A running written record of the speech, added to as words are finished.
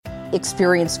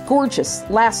Experience gorgeous,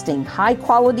 lasting,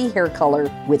 high-quality hair color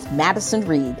with Madison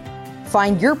Reed.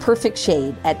 Find your perfect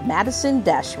shade at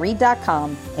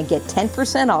madison-reed.com and get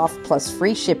 10% off plus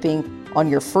free shipping on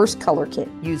your first color kit.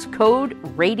 Use code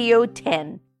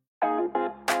RADIO10.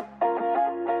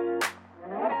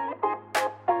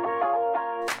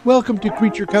 Welcome to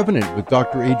Creature Covenant with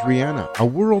Dr. Adriana, a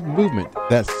world movement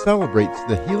that celebrates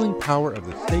the healing power of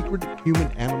the sacred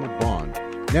human-animal bond.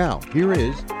 Now, here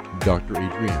is Dr.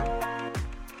 Adriana.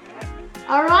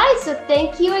 All right, so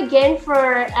thank you again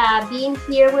for being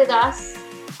here with us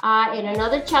in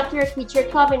another chapter of Creature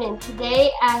Covenant.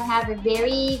 Today, I have a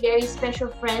very, very special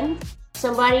friend,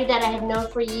 somebody that I have known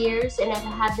for years, and I've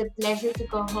had the pleasure to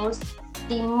co-host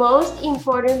the most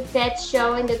important pet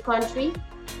show in the country.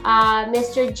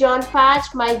 Mr. Jon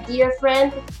Patch, my dear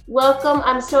friend, welcome.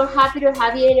 I'm so happy to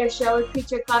have you in our show with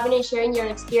Creature Covenant, sharing your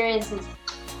experiences.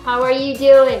 How are you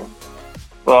doing?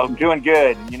 Well, I'm doing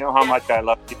good. You know how much I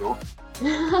love you.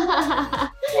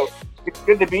 So it's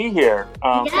good to be here.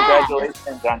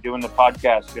 Congratulations on doing the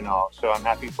podcast and all. So I'm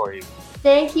happy for you.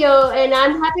 Thank you. And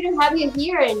I'm happy to have you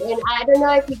here. And I don't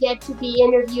know if you get to be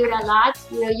interviewed a lot.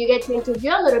 You know, you get to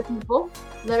interview a lot of people,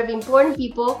 a lot of important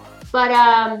people. But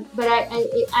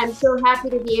I'm so happy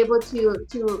to be able to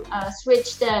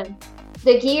switch the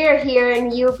gear here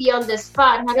and you be on the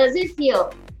spot. How does it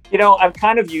feel? You know, I'm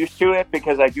kind of used to it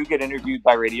because I do get interviewed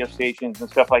by radio stations and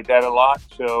stuff like that a lot.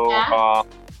 So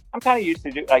I'm kind of used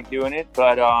to doing it.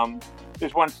 But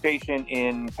there's one station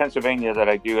in Pennsylvania that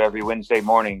I do every Wednesday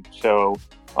morning. So,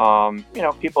 you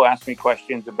know, people ask me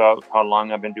questions about how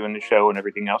long I've been doing the show and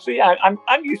everything else. So, yeah,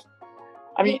 I'm used.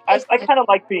 I mean, I kind of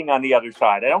like being on the other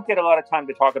side. I don't get a lot of time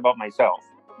to talk about myself.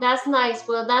 That's nice.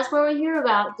 Well, that's what we're here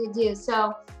about to do.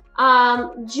 So,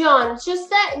 Jon, just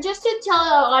to tell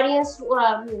our audience,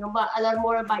 you know, a lot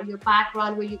more about your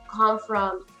background, where you come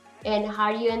from, and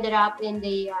how you ended up in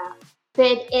the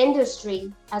pet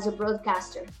industry as a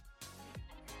broadcaster.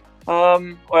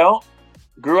 Well,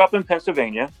 grew up in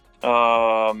Pennsylvania.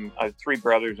 I have three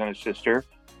brothers and a sister,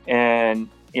 and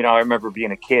you know, I remember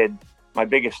being a kid. My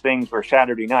biggest things were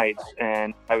Saturday nights,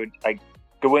 and I'd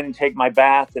go in and take my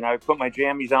bath, and I would put my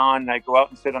jammies on, and I'd go out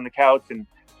and sit on the couch, and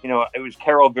you know, it was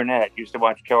Carol Burnett. Used to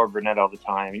watch Carol Burnett all the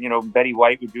time. And, you know, Betty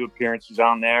White would do appearances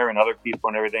on there and other people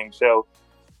and everything. So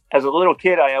as a little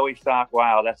kid, I always thought,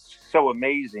 wow, that's so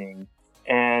amazing.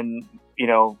 And, you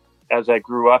know, as I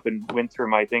grew up and went through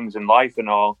my things in life and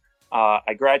all, I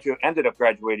ended up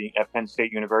graduating at Penn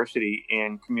State University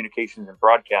in communications and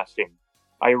broadcasting.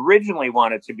 I originally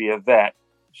wanted to be a vet.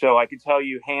 So I could tell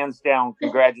you hands down,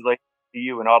 congratulations to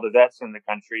you and all the vets in the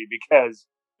country, because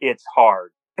it's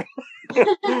hard.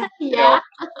 Yeah. You know,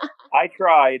 I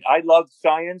tried. I loved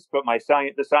science, but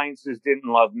the sciences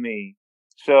didn't love me.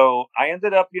 So I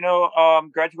ended up, you know,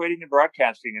 graduating in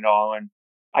broadcasting and all. And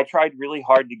I tried really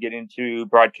hard to get into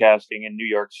broadcasting in New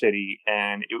York City,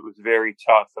 and it was very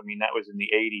tough. I mean, that was in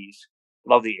the 80s.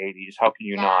 Love the 80s. How can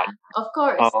you not? Of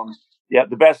course. Yeah,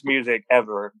 the best music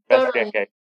ever, best decade.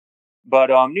 But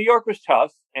New York was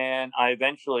tough, and I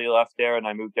eventually left there, and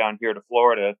I moved down here to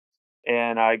Florida.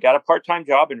 And I got a part-time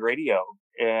job in radio.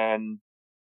 And,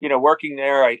 you know, working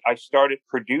there, I started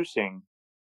producing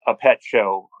a pet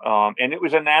show. And it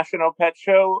was a national pet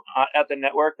show at the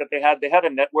network that they had. They had a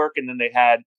network, and then they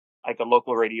had like a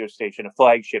local radio station, a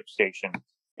flagship station.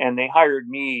 And they hired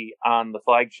me on the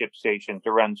flagship station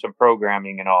to run some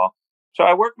programming and all. So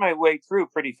I worked my way through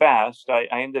pretty fast. I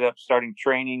ended up starting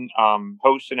training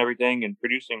hosts and everything and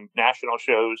producing national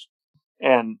shows.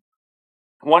 And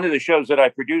one of the shows that I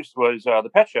produced was the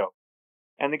Pet Show.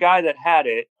 And the guy that had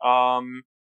it,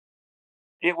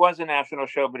 it was a national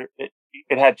show, but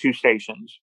it had two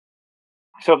stations.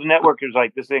 So the network was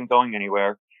like, this ain't going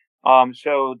anywhere.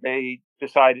 So they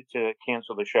decided to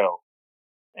cancel the show,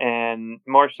 and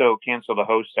more so cancel the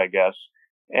host, I guess.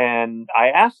 And I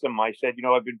asked them, I said, you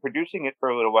know, I've been producing it for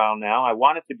a little while now. I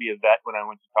wanted to be a vet when I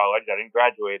went to college. I didn't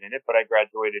graduate in it, but I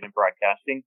graduated in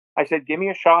broadcasting. I said, give me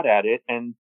a shot at it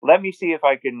and let me see if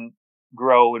I can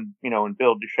grow and, you know, and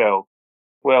build the show.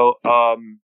 Well,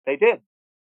 they did.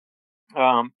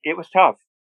 It was tough.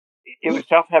 It was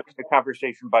tough having a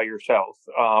conversation by yourself.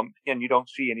 And you don't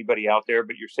see anybody out there,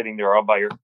 but you're sitting there all by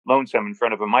your lonesome in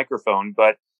front of a microphone.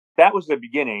 But that was the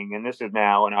beginning, and this is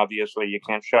now, and obviously you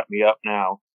can't shut me up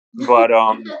now. But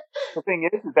the thing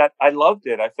is that I loved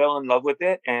it. I fell in love with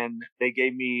it, and they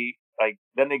gave me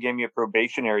a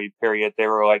probationary period. They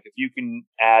were like, if you can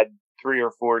add 3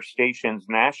 or 4 stations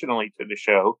nationally to the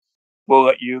show, we'll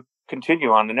let you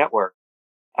continue on the network.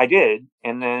 I did,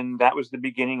 and then that was the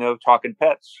beginning of Talkin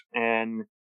Pets, and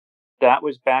that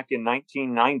was back in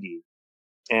 1990.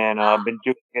 and I've been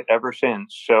doing it ever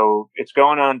since. So it's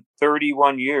going on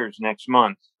 31 years next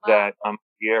month that I'm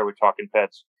the air with Talkin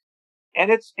Pets. And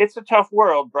it's a tough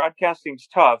world. Broadcasting's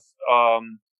tough.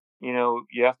 You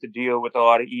have to deal with a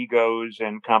lot of egos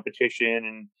and competition,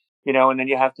 and and then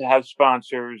you have to have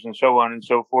sponsors and so on and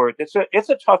so forth. It's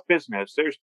a tough business.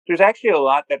 There's actually a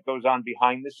lot that goes on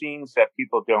behind the scenes that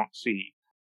people don't see.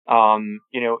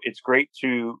 It's great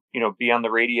to be on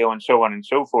the radio and so on and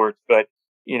so forth, but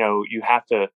you have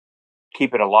to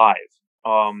keep it alive.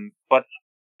 But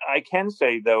I can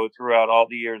say though, throughout all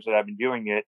the years that I've been doing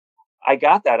it, I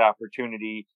got that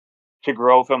opportunity to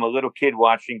grow from a little kid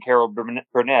watching Carol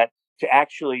Burnett to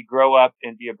actually grow up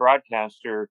and be a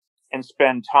broadcaster and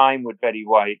spend time with Betty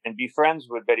White and be friends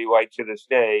with Betty White to this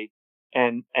day.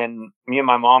 And me and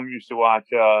my mom used to watch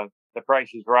The Price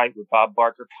is Right with Bob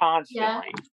Barker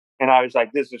constantly. Yeah. And I was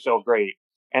like, this is so great.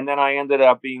 And then I ended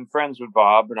up being friends with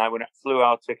Bob, and I flew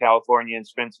out to California and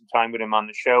spent some time with him on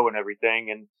the show and everything.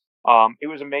 And it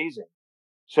was amazing.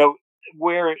 So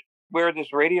where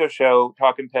this radio show,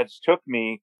 Talkin Pets, took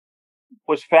me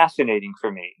was fascinating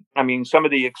for me. I mean, some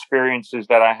of the experiences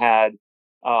that I had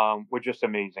were just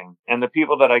amazing. And the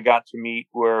people that I got to meet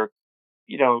were,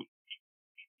 you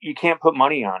can't put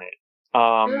money on it.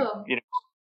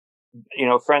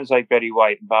 Friends like Betty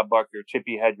White and Bob Barker,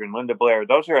 Tippi Hedren, Linda Blair,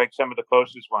 those are like some of the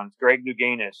closest ones. Greg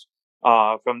Louganis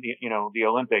from the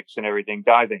Olympics and everything,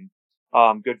 diving,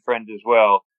 good friend as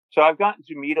well. So I've gotten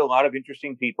to meet a lot of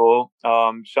interesting people,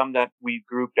 some that we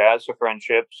grouped as a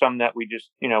friendship, some that we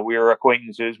just, we were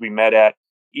acquaintances. We met at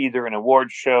either an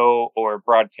award show or a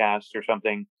broadcast or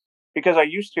something. Because I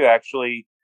used to actually,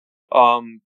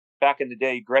 back in the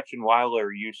day, Gretchen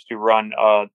Weiler used to run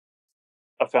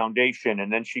a foundation, and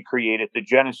then she created the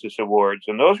Genesis Awards.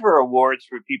 And those were awards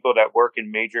for people that work in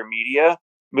major media,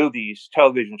 movies,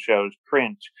 television shows,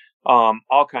 print,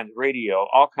 all kinds of radio,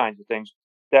 all kinds of things,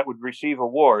 that would receive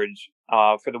awards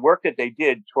for the work that they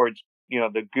did towards,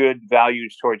 the good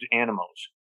values towards animals.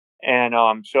 And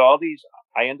so all these,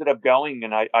 I ended up going,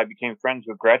 and I became friends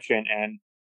with Gretchen. And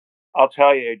I'll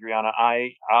tell you, Adriana,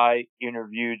 I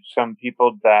interviewed some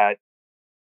people that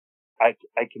I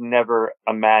can never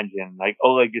imagine, like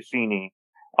Oleg Goscinny.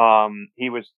 He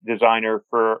was designer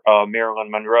for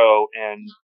Marilyn Monroe and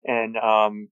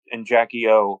Jackie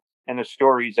O. And the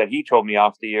stories that he told me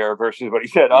off the air versus what he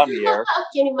said on the air.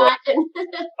 Can you imagine?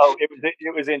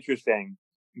 It was interesting.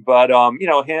 But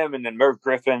him, and then Merv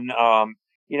Griffin, and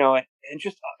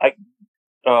just like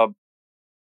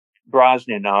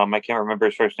Brosnan. I can't remember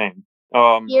his first name.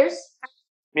 Pierce?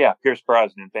 Yeah, Pierce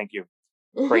Brosnan. Thank you.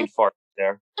 Brain fart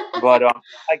there. But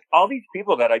like all these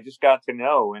people that I just got to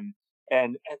know,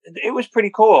 and it was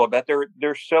pretty cool that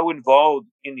they're so involved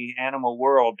in the animal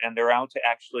world, and they're out to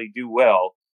actually do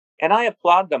well. And I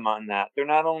applaud them on that. They're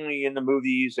not only in the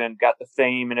movies and got the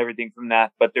fame and everything from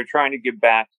that, but they're trying to give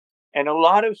back. And a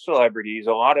lot of celebrities,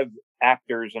 a lot of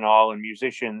actors and all, and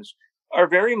musicians are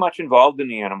very much involved in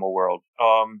the animal world.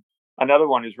 Another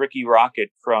one is Ricky Rocket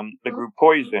from the group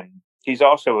Poison. He's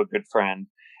also a good friend.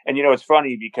 And, it's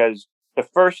funny because the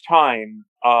first time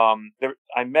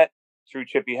I met through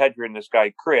Tippi Hedren this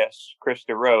guy, Chris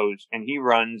DeRose, and he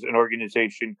runs an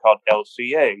organization called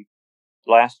LCA,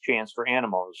 Last Chance for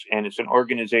Animals. And it's an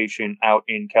organization out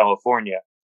in California.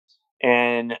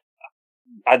 And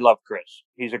I love Chris.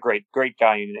 He's a great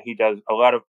guy. And he does a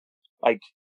lot of like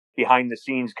behind the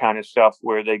scenes kind of stuff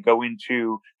where they go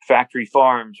into factory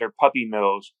farms or puppy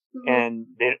mills, and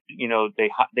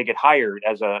they get hired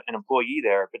as an employee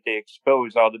there, but they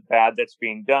expose all the bad that's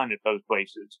being done at those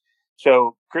places.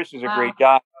 So Chris is a great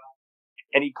guy.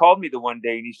 And he called me the one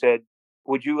day and he said,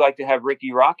 would you like to have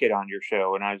Ricky Rocket on your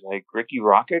show? And I was like, Ricky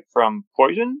Rocket from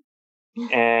Poison?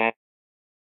 And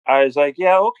I was like,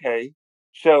 yeah, okay.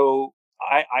 So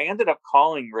I ended up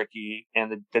calling Ricky,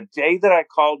 and the day that I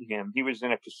called him, he was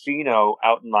in a casino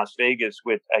out in Las Vegas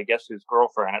with, I guess, his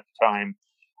girlfriend at the time.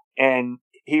 And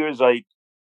he was like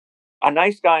a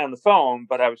nice guy on the phone,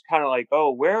 but I was kind of like,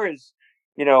 oh, where is,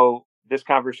 this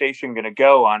conversation going to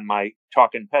go on my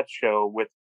Talkin Pets show with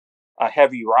a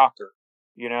heavy rocker,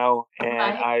 And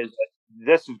I was like,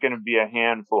 this is going to be a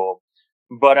handful.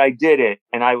 But I did it.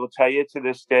 And I will tell you, to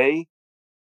this day,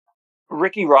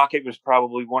 Ricky Rocket was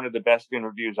probably one of the best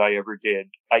interviews I ever did.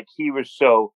 Like, he was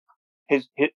so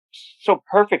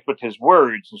perfect with his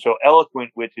words and so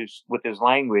eloquent with his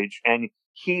language. And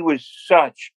he was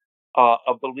such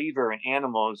a believer in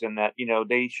animals, and that,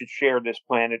 they should share this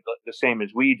planet the same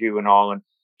as we do and all. And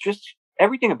just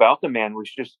everything about the man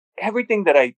was just everything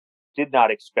that I did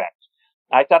not expect.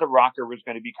 I thought a rocker was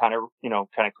going to be kind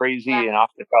of crazy and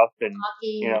off the cuff and,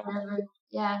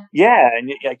 Yeah,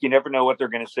 and like you never know what they're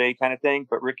going to say, kind of thing.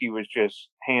 But Ricky was just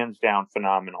hands down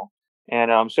phenomenal,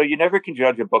 and so you never can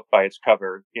judge a book by its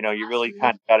cover. You know, you really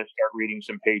kind of got to start reading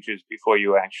some pages before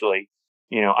you actually,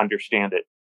 understand it.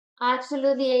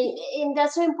 Absolutely, and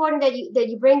that's so important that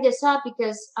you bring this up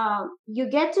because you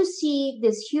get to see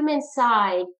this human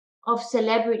side of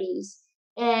celebrities,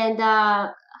 and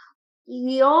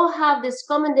we all have this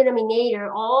common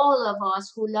denominator. All of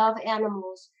us who love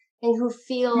animals and who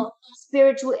feel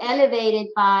spiritually elevated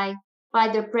by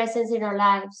their presence in our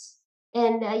lives,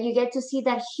 and you get to see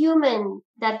that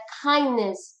that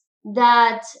kindness,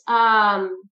 that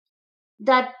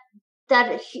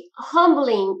that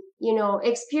humbling,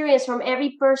 experience from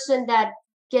every person that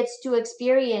gets to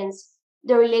experience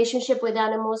the relationship with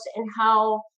animals and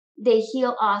how they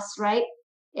heal us, right?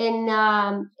 And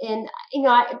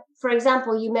for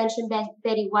example, you mentioned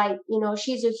Betty White.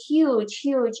 She's a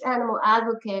huge animal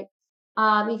advocate.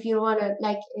 If you want to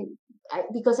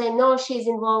because I know she's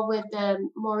involved with the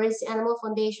Maurice Animal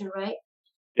Foundation, right?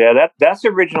 Yeah, that's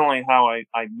originally how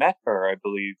I met her, I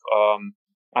believe.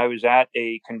 I was at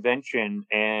a convention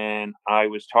and I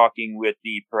was talking with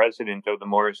the president of the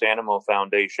Morris Animal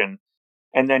Foundation,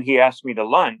 and then he asked me to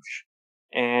lunch,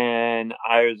 and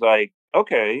I was like,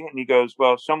 okay. And he goes,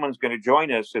 well, someone's going to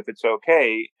join us if it's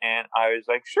okay. And I was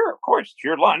like, sure, of course, it's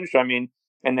your lunch. I mean,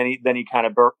 and then he kind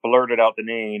of blurted out the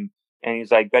name, and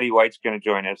he's like, Betty White's going to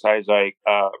join us. I was like,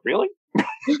 really?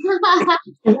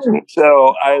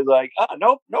 So I was like,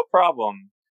 no problem.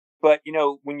 But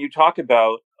when you talk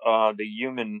about the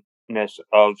humanness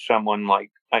of someone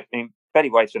like, I mean, Betty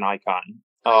White's an icon.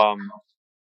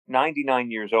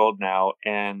 99 years old now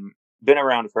and been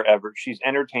around forever. She's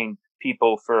entertained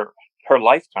people for her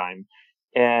lifetime,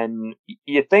 and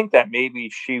you think that maybe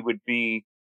she would be,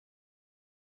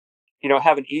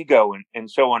 have an ego and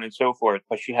so on and so forth,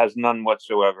 but she has none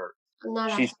whatsoever.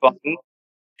 She's funny.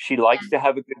 She likes to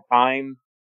have a good time.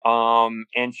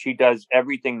 And she does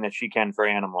everything that she can for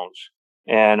animals.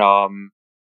 And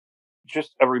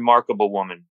just a remarkable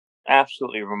woman.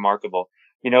 Absolutely remarkable.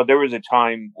 There was a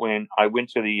time when I went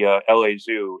to the LA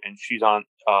Zoo, and she's on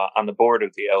the board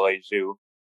of the LA Zoo,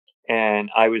 and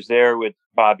I was there with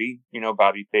Bobby.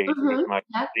 Bobby Page, who was my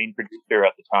main producer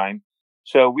at the time.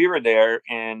 So we were there,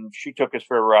 and she took us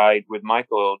for a ride with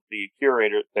Michael, the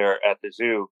curator there at the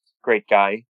zoo. Great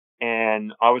guy.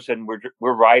 And all of a sudden,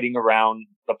 we're riding around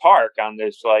the park on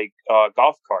this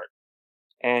golf cart,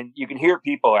 and you can hear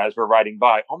people as we're riding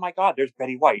by. Oh my God, there's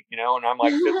Betty White, and I'm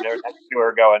like sitting there next to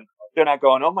her, going, they're not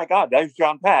going, oh my God, there's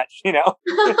Jon Patch, kind of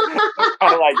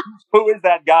like, who is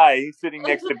that guy sitting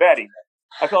next to Betty?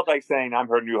 I felt like saying I'm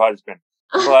her new husband,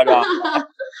 but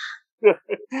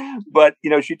but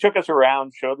she took us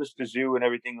around, showed us the zoo and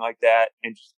everything like that,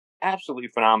 and just absolutely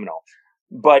phenomenal.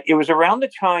 But it was around the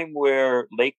time where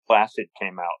Lake Placid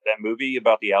came out, that movie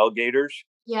about the alligators.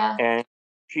 Yeah. And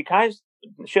she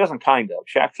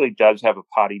actually does have a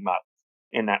potty mouth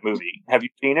in that movie. Have you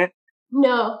seen it?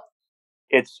 No.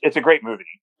 It's a great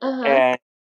movie. And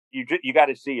you got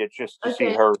to see it just to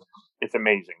see her. It's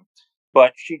amazing.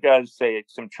 But she does say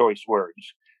some choice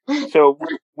words. So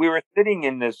we were sitting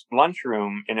in this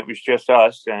lunchroom, and it was just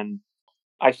us. And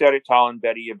I started telling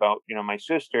Betty about, my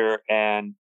sister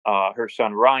and her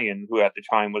son Ryan, who at the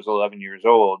time was 11 years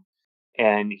old,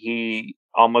 and he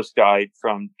almost died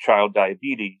from child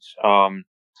diabetes.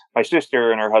 My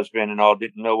sister and her husband and all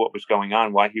didn't know what was going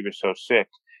on, why he was so sick.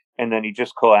 And then he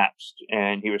just collapsed,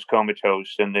 and he was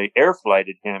comatose, and they air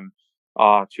flighted him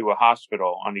to a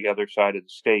hospital on the other side of the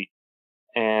state.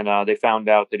 And they found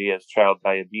out that he has child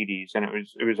diabetes, and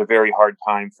it was a very hard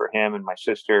time for him and my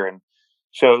sister. And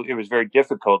so it was very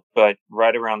difficult. But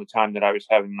right around the time that I was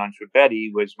having lunch with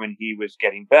Betty was when he was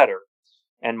getting better.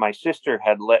 And my sister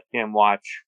had let him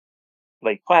watch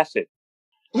Lake Placid.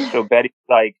 So Betty's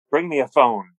like, bring me a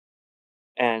phone.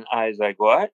 And I was like,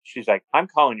 what? She's like, I'm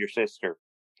calling your sister.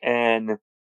 And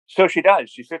so she does.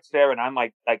 She sits there, and I'm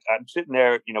like I'm sitting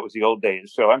there, it was the old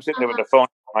days. So I'm sitting there with the phone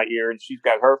in my ear, and she's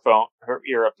got her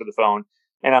ear up to the phone,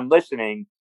 and I'm listening.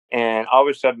 And all of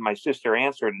a sudden my sister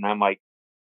answered, and I'm like,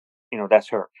 that's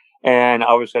her. And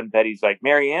all of a sudden Betty's like,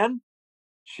 Marianne?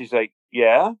 She's like,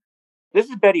 yeah, this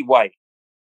is Betty White.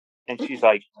 And she's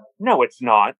like, no, it's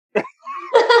not.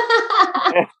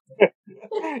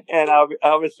 And all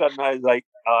of a sudden I was like,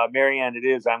 Marianne, it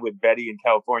is. I'm with Betty in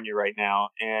California right now.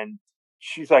 And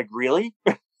she's like, really?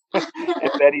 And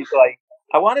Betty's like,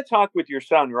 I want to talk with your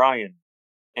son, Ryan.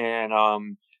 And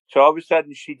so all of a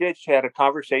sudden she had a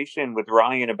conversation with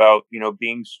Ryan about,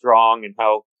 being strong and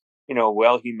how,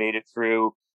 well he made it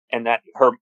through, and that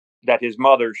his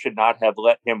mother should not have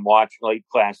let him watch Lake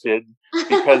Placid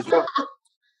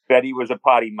Betty was a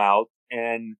potty mouth,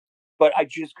 but I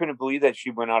just couldn't believe that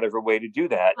she went out of her way to do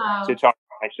that, to Wow. talk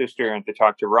to my sister and to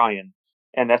talk to Ryan.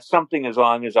 And that's something, as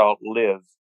long as I'll live,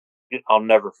 I'll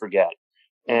never forget.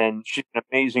 Yeah. And she's an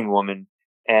amazing woman,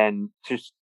 and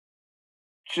just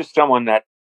someone that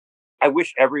I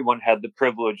wish everyone had the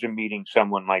privilege of meeting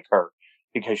someone like her,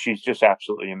 because she's just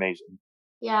absolutely amazing.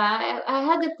 Yeah, I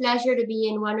had the pleasure to be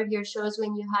in one of your shows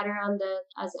when you had her on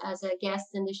as a guest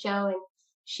in the show, and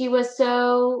she was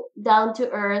so down to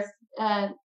earth,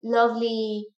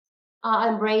 lovely,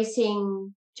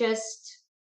 embracing, just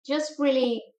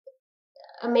really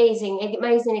amazing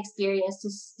experience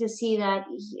to see that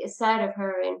side of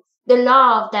her, and the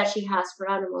love that she has for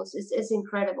animals is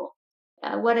incredible.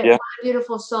 Yeah, What a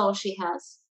beautiful soul she has.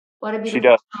 What a she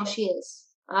beautiful does. soul she is,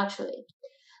 actually.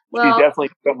 She's Well, definitely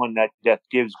someone that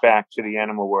gives back to the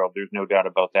animal world. There's no doubt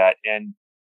about that.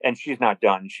 And she's not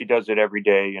done. She does it every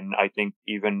day, and I think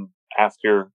even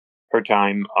after her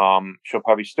time, she'll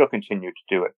probably still continue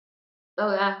to do it.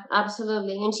 oh yeah,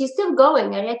 absolutely. And she's still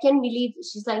going. I can't believe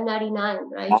she's like 99,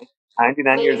 right?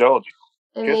 99 years Amazing, old,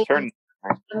 just amazing, turned.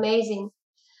 amazing.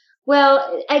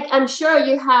 Well, I'm sure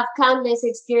you have countless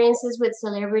experiences with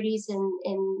celebrities and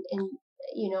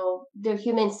their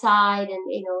human side, and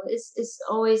it's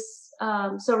always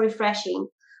so refreshing.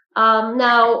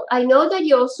 Now I know that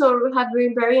you also have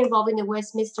been very involved in the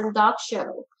Westminster Dog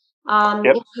Show.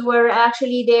 Yep. You were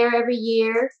actually there every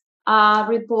year,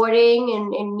 reporting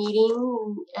and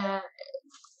meeting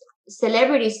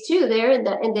celebrities too there in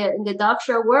the dog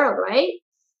show world, right?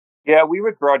 Yeah, we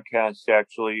would broadcast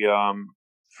actually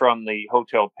from the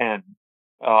Hotel Penn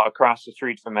across the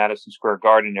street from Madison Square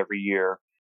Garden every year.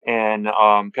 And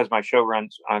because my show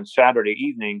runs on Saturday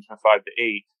evenings from 5 to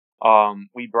 8,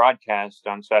 we broadcast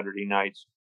on Saturday nights.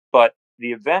 But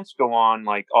the events go on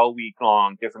like all week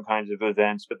long, different kinds of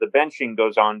events. But the benching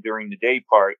goes on during the day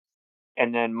part,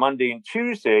 and then Monday and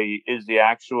Tuesday is the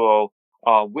actual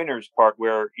winners part,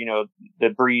 where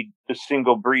the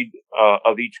single breed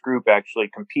of each group actually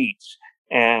competes,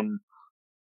 and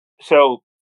so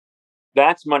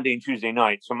that's Monday and Tuesday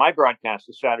night. So my broadcast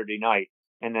is Saturday night,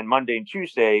 and then Monday and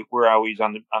Tuesday we're always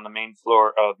on the main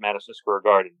floor of Madison Square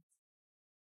Garden,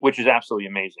 which is absolutely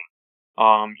amazing.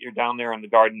 You're down there in the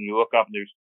garden, you look up,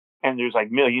 and there's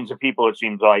like millions of people. It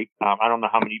seems like I don't know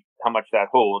how much that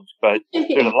holds, but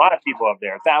there's a lot of people up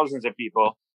there, thousands of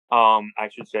people, I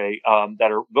should say,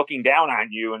 that are looking down on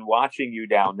you and watching you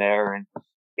down there, and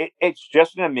it's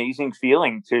just an amazing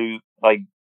feeling to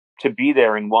be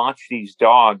there and watch these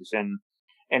dogs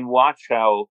and watch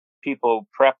how people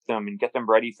prep them and get them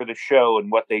ready for the show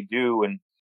and what they do, and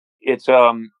it's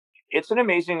it's an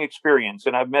amazing experience,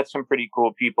 and I've met some pretty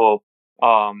cool people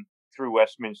through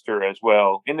Westminster as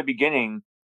well. In the beginning,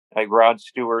 like Rod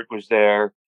Stewart was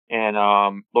there, and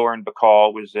Lauren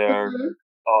Bacall was there,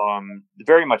 Mhm.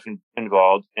 very much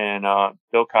involved, and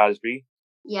Bill Cosby.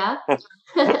 Yeah.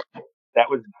 That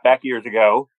was back years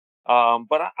ago.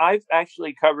 But I've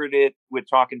actually covered it with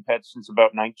Talkin Pets since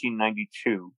about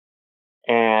 1992.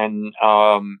 And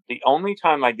the only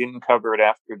time I didn't cover it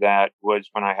after that was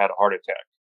when I had a heart attack.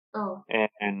 Oh.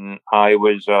 And I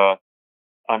was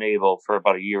unable for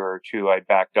about a year or two. I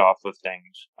backed off of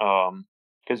things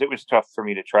because it was tough for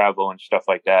me to travel and stuff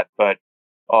like that. But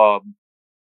um,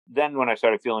 then when I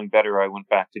started feeling better, I went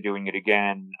back to doing it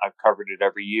again. I've covered it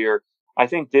every year. I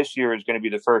think this year is going to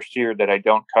be the first year that I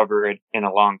don't cover it in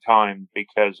a long time,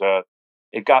 because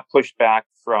it got pushed back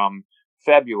from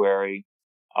February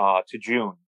to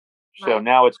June. So Right.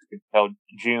 now it's held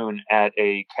June at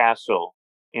a castle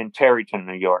in Tarryton,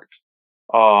 New York.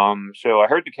 So I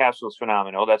heard the castle is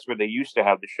phenomenal. That's where they used to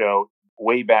have the show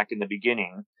way back in the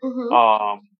beginning.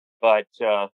 Mm-hmm. But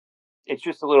it's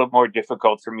just a little more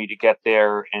difficult for me to get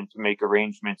there and to make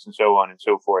arrangements and so on and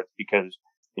so forth, because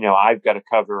I've got to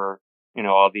cover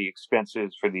all the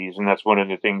expenses for these, and that's one of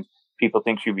the things people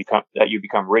think you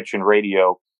become rich in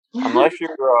radio, unless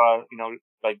you're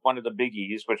like one of the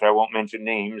biggies, which I won't mention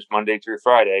names, Monday through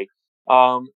Friday.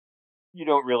 You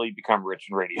don't really become rich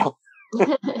in radio.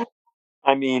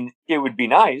 I mean, it would be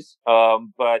nice,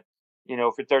 but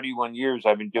for 31 years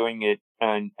I've been doing it,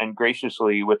 and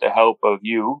graciously with the help of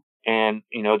you and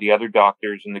the other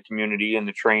doctors in the community and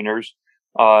the trainers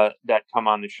that come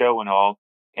on the show and all.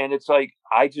 And it's like,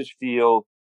 I just feel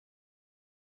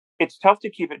it's tough to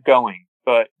keep it going.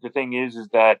 But the thing is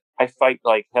that I fight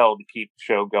like hell to keep the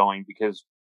show going, because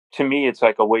to me it's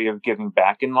like a way of giving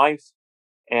back in life.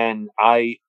 And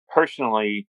I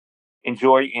personally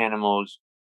enjoy animals,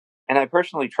 and I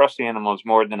personally trust animals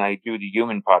more than I do the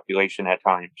human population at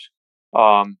times.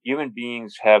 Human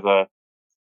beings have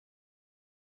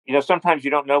sometimes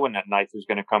you don't know when that knife is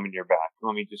going to come in your back.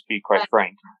 Let me just be quite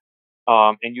frank.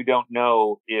 And you don't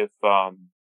know if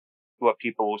what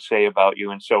people will say about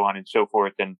you and so on and so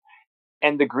forth.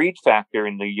 And the greed factor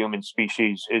in the human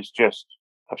species is just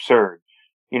absurd.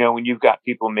 When you've got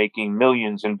people making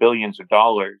millions and billions of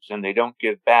dollars and they don't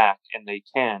give back, and they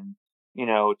can,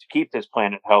 to keep this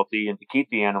planet healthy and to keep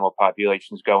the animal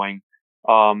populations going,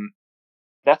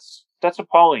 that's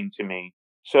appalling to me.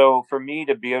 So for me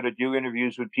to be able to do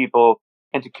interviews with people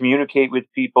and to communicate with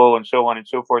people and so on and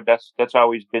so forth, that's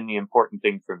always been the important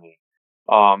thing for me.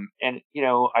 And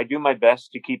I do my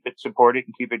best to keep it supported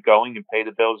and keep it going and pay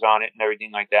the bills on it and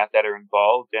everything like that are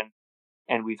involved.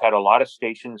 And we've had a lot of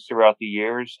stations throughout the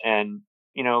years, and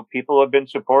people have been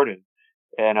supportive.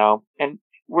 And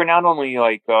we're not only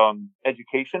like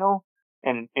educational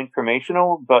and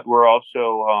informational, but we're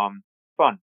also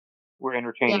fun. We're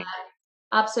entertaining. Yeah,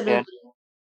 absolutely.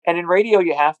 And in radio,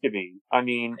 you have to be. I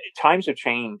mean, times have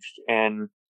changed, and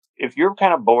if you're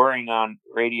kind of boring on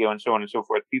radio and so on and so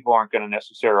forth, people aren't going to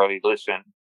necessarily listen.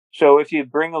 So if you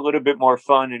bring a little bit more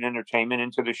fun and entertainment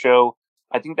into the show,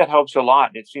 I think that helps a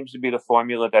lot. It seems to be the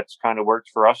formula that's kind of worked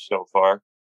for us so far.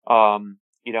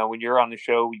 When you're on the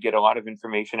show, we get a lot of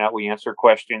information out. We answer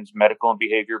questions, medical and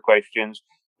behavior questions,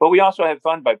 but we also have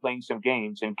fun by playing some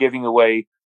games and giving away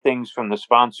things from the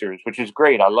sponsors, which is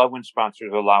great. I love when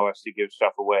sponsors allow us to give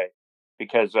stuff away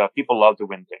because people love to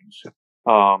win things.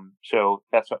 So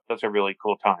that's a really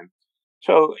cool time.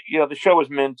 So, the show has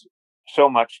meant so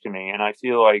much to me, and I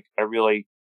feel like I really,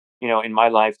 in my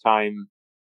lifetime,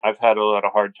 I've had a lot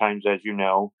of hard times, as you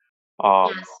know,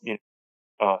 Yes.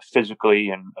 Physically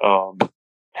and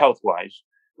health wise.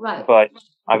 Right. But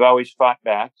I've always fought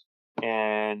back,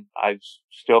 and I've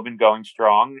still been going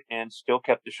strong and still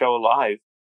kept the show alive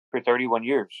for 31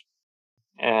 years.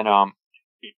 And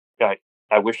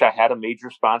I wish I had a major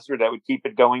sponsor that would keep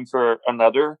it going for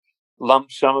another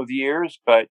lump sum of years,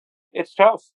 but it's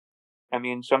tough. I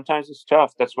mean, sometimes it's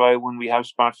tough. That's why when we have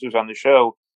sponsors on the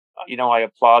show, I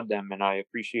applaud them and I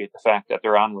appreciate the fact that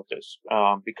they're on with us,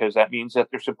 because that means that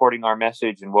they're supporting our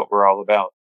message and what we're all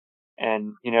about.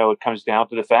 And, it comes down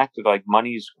to the fact that like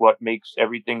money's what makes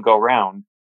everything go round.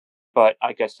 But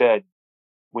like I said,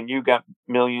 when you got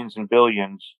millions and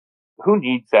billions, who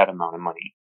needs that amount of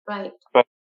money? Right.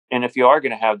 And if you are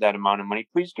going to have that amount of money,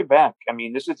 please give back. I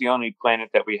mean, this is the only planet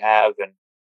that we have. And,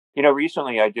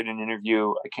 recently I did an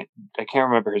interview. I can't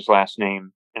remember his last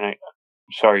name, and I'm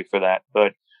sorry for that,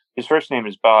 but his first name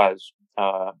is Baz,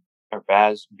 or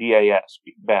Baz, B-A-S,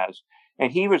 Baz.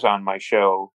 And he was on my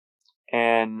show,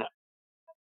 and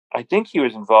I think he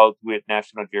was involved with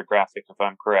National Geographic, if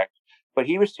I'm correct, but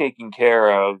he was taking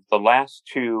care of the last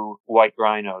 2 white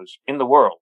rhinos in the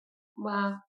world.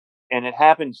 Wow. And it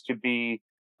happens to be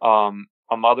a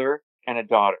mother and a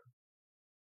daughter,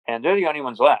 and they're the only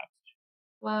ones left.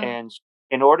 Wow. And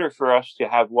in order for us to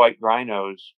have white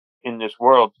rhinos in this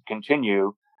world to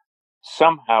continue,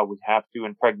 somehow we have to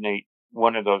impregnate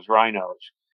one of those rhinos.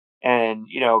 And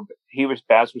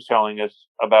Baz was telling us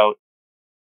about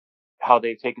how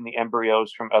they've taken the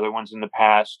embryos from other ones in the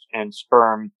past and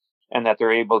sperm, and that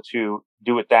they're able to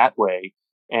do it that way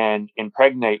and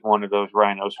impregnate one of those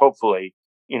rhinos, hopefully,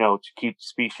 to keep the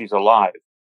species alive.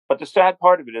 But the sad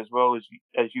part of it, as well as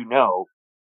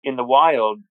in the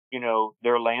wild,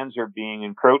 their lands are being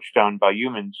encroached on by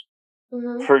humans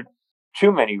for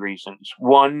too many reasons.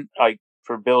 One, like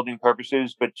for building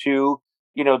purposes, but 2,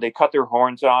 they cut their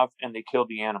horns off and they kill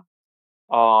the animal.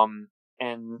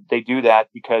 And they do that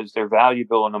because they're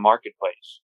valuable in the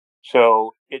marketplace.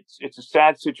 So it's a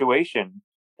sad situation,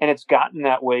 and it's gotten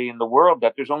that way in the world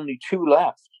that there's only 2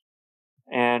 left.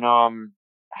 And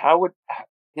how would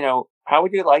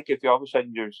you like if all of a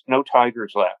sudden there's no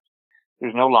tigers left?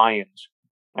 There's no lions.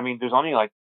 I mean, there's only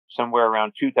like somewhere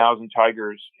around 2,000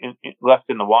 tigers left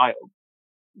in the wild.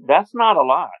 That's not a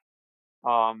lot.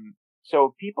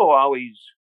 So people always,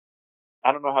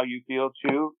 I don't know how you feel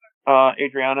too,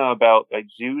 Adriana, about like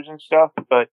zoos and stuff,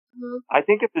 but I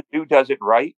think if the zoo does it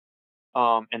right,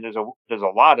 and there's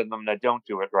a lot of them that don't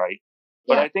do it right,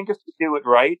 but I think if they do it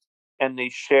right and they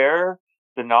share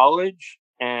the knowledge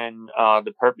and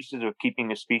the purposes of keeping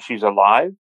the species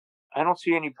alive, I don't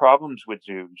see any problems with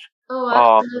zoos. Oh,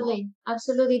 absolutely.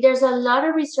 Absolutely. There's a lot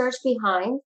of research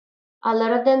behind. A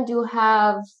lot of them do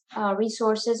have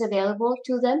resources available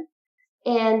to them.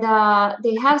 And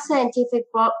they have scientific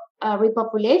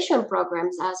repopulation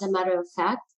programs, as a matter of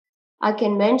fact. I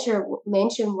can mention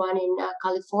one in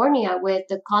California with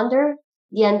the condor,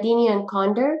 the Andinian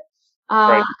condor.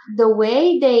 Right. The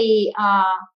way they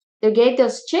get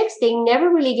those chicks, they never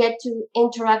really get to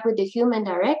interact with the human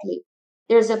directly.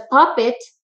 There's a puppet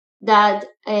that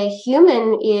a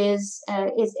human is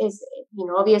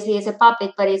obviously is a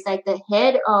puppet, but it's like the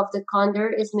head of the condor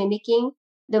is mimicking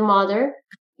the mother,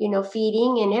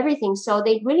 feeding and everything. So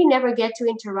they really never get to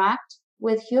interact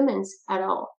with humans at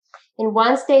all. And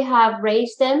once they have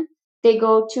raised them, they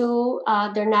go to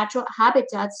their natural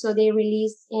habitats. So they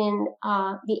released in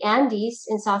the Andes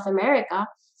in South America,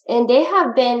 and they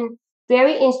have been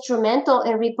very instrumental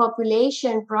in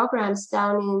repopulation programs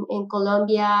down in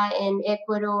Colombia and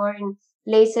Ecuador and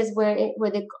places where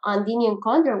the Andean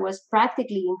condor was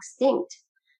practically extinct.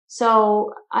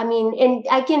 So, I mean, and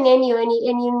I can name you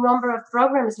any number of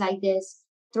programs like this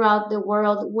throughout the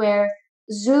world where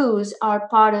zoos are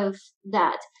part of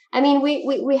that. I mean,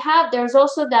 we have, there's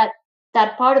also that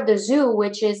part of the zoo,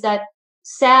 which is that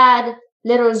sad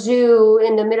little zoo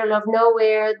in the middle of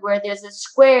nowhere where there's a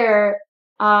square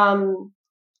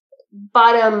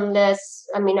bottomless,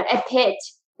 a pit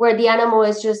where the animal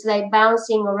is just like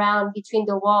bouncing around between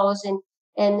the walls and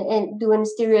doing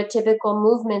stereotypical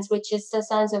movements, which is the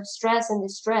signs of stress and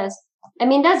distress. I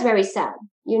mean, that's very sad,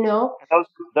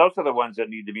 Those are the ones that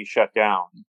need to be shut down.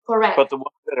 Correct. But the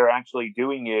ones that are actually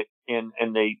doing it and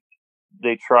they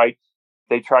try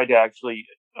to actually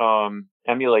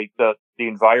emulate the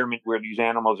environment where these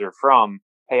animals are from.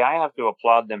 Hey, I have to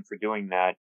applaud them for doing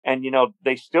that. And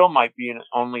they still might be in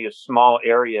only a small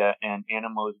area, and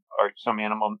some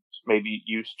animals may be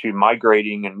used to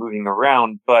migrating and moving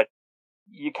around. But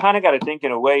you kind of got to think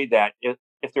in a way that if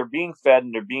they're being fed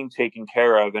and they're being taken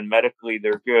care of and medically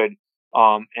they're good,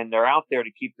 and they're out there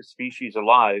to keep the species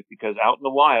alive, because out in the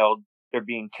wild they're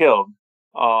being killed,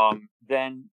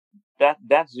 then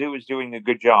that zoo is doing a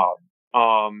good job.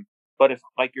 But if,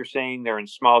 like you're saying, they're in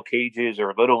small cages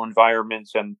or little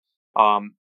environments, and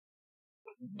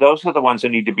those are the ones that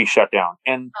need to be shut down.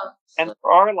 And there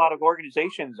are a lot of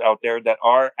organizations out there that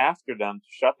are after them to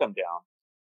shut them down.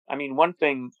 I mean, one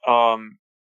thing,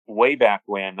 way back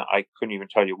when, I couldn't even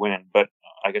tell you when, but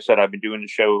like I said, I've been doing the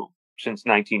show since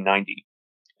 1990.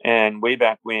 And way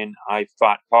back when, I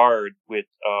fought hard with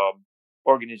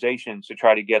organizations to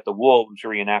try to get the wolves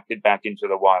reenacted back into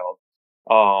the wild.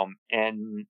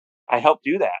 And I helped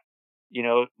do that.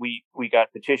 We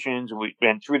got petitions, we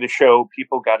went through the show,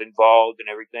 people got involved and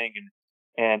everything.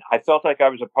 And I felt like I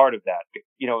was a part of that.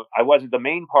 I wasn't the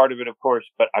main part of it, of course,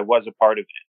 but I was a part of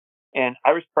it. And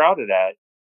I was proud of that.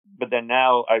 But then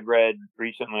now I read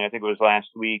recently, I think it was last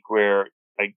week, where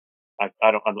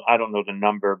I don't know the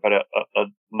number, but a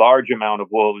large amount of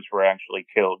wolves were actually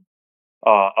killed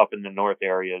up in the north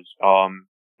areas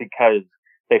because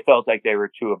they felt like they were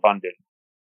too abundant.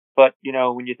 But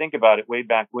when you think about it, way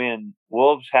back when,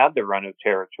 wolves had the run of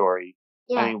territory.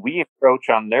 Yeah. I mean, we encroach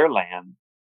on their land.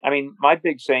 I mean, my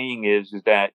big saying is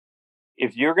that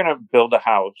if you're going to build a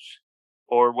house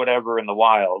or whatever in the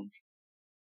wild,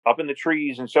 up in the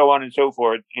trees and so on and so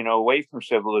forth, away from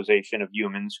civilization of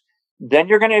humans, then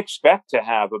you're going to expect to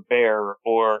have a bear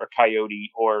or a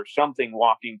coyote or something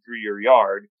walking through your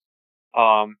yard.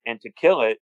 And to kill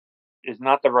it is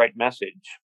not the right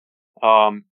message.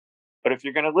 But if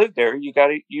you're going to live there, you got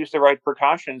to use the right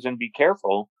precautions and be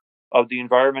careful of the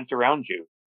environment around you.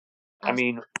 I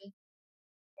mean,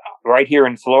 right here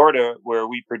in Florida, where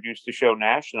we produce the show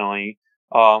nationally,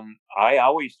 I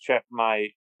always check my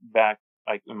back,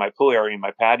 like in my pool area,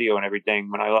 my patio and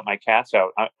everything, when I let my cats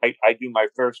out. I do my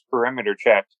first perimeter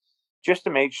check just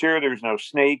to make sure there's no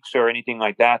snakes or anything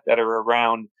like that are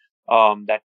around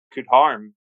that could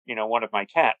harm, one of my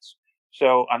cats.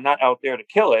 So I'm not out there to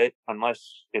kill it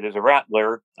unless it is a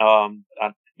rattler. Don't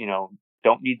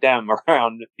need them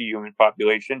around the human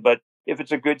population. But if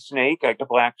it's a good snake, like a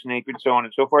black snake and so on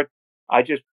and so forth, I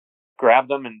just grab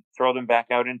them and throw them back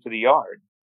out into the yard.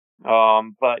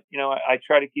 But I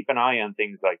try to keep an eye on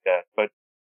things like that. But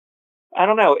I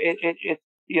don't know.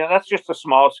 That's just a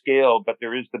small scale, but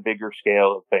there is the bigger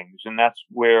scale of things, and that's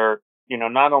where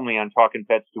not only on Talkin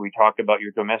Pets do we talk about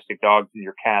your domestic dogs and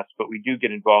your cats, but we do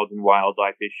get involved in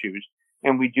wildlife issues,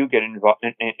 and we do get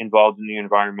involved in the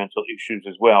environmental issues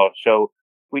as well. So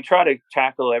we try to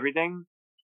tackle everything,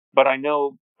 but I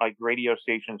know like radio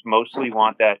stations mostly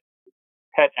want that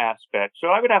pet aspect. So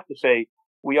I would have to say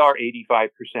we are 85%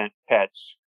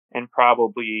 pets, and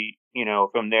probably,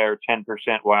 from there, 10%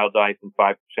 wildlife and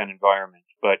 5% environment.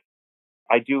 But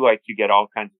I do like to get all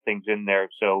kinds of things in there,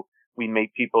 so we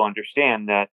make people understand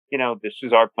that, this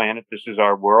is our planet, this is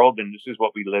our world, and this is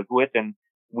what we live with, and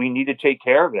we need to take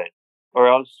care of it. Or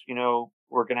else,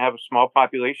 we're going to have a small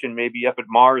population maybe up at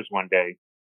Mars one day.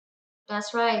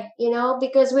 That's right.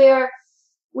 Because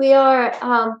we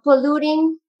are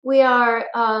polluting, we are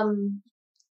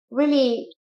really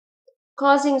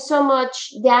causing so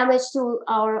much damage to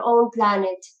our own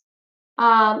planet.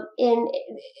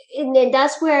 And then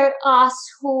that's where us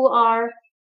who are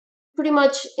pretty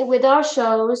much with our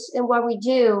shows and what we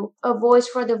do, a voice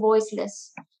for the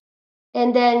voiceless.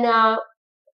 And then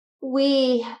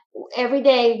we every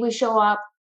day we show up,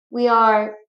 we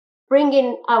are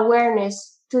bringing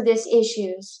awareness to these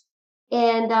issues.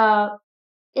 And I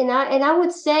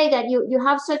would say that you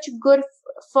have such a good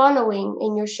following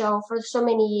in your show for so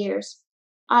many years.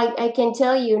 I can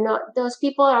tell you, not those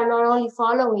people are not only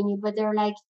following you, but they're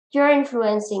like you're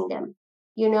influencing them,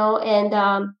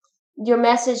 and your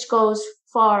message goes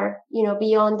far,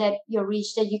 beyond that your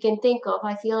reach that you can think of.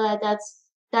 I feel that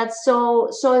that's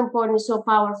so important, so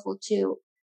powerful too,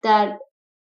 that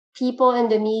people in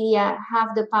the media have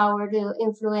the power to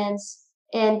influence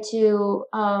and to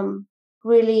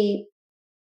really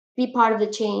be part of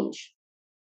the change,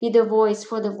 be the voice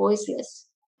for the voiceless.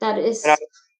 That is.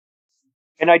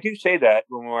 And I do say that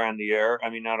when we're on the air.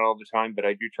 I mean, not all the time, but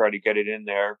I do try to get it in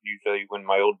there, usually when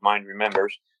my old mind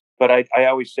remembers. But I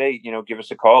always say, give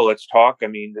us a call. Let's talk. I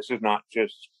mean, this is not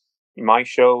just my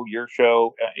show, your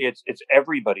show. It's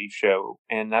everybody's show.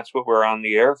 And that's what we're on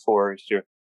the air for, is to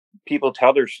people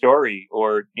tell their story,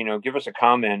 or, give us a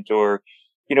comment, or,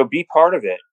 be part of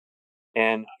it.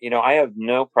 And, I have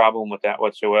no problem with that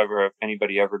whatsoever, of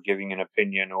anybody ever giving an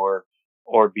opinion or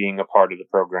being a part of the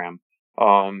program.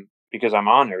 Because I'm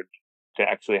honored to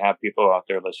actually have people out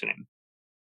there listening.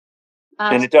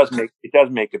 And it does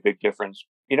make a big difference.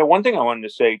 One thing I wanted to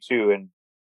say too, and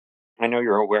I know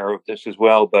you're aware of this as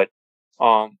well, but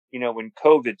when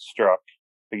COVID struck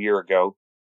a year ago,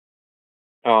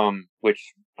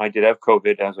 which I did have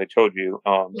COVID, as I told you,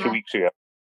 2 weeks ago.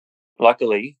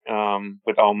 Luckily,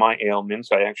 with all my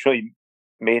ailments, I actually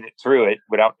made it through it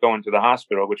without going to the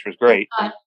hospital, which was great.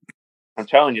 I'm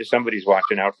telling you, somebody's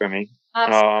watching out for me.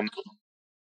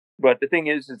 But the thing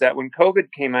is that when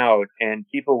COVID came out and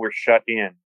people were shut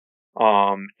in,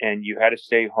 and you had to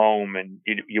stay home, and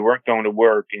you weren't going to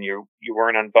work, and you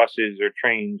weren't on buses or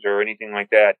trains or anything like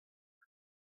that,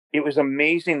 it was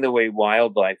amazing the way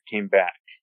wildlife came back.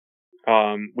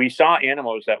 We saw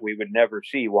animals that we would never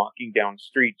see walking down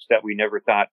streets that we never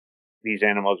thought these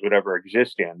animals would ever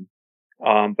exist in.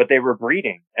 But they were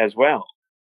breeding as well.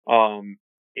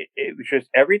 It was just,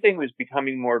 everything was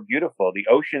becoming more beautiful. The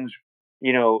oceans,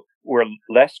 were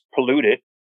less polluted.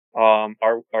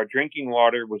 Our drinking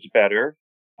water was better.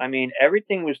 I mean,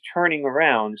 everything was turning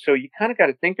around. So you kind of got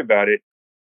to think about it.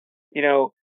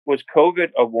 Was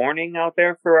COVID a warning out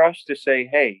there for us to say,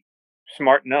 hey,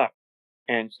 smarten up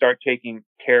and start taking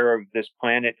care of this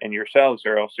planet and yourselves,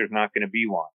 or else there's not going to be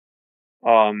one.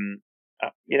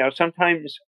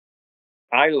 Sometimes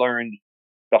I learned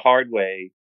the hard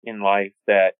way in life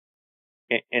that,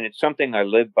 and it's something I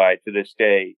live by to this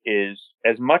day, is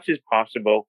as much as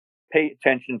possible, pay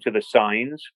attention to the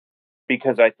signs,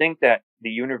 because I think that the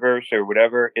universe or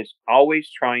whatever is always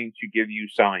trying to give you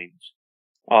signs,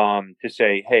 to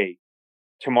say, hey,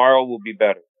 tomorrow will be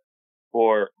better,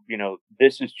 or,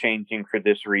 this is changing for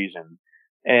this reason.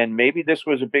 And maybe this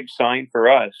was a big sign for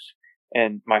us.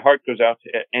 And my heart goes out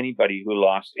to anybody who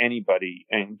lost anybody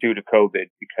and due to COVID,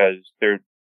 because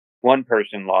one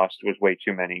person lost was way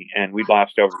too many, and we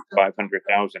lost over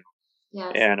 500,000.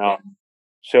 Yes. And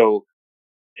so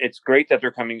it's great that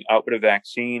they're coming out with a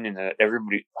vaccine, and that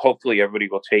hopefully everybody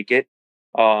will take it.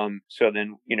 So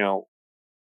then,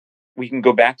 we can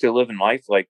go back to living life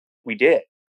like we did.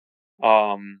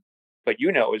 But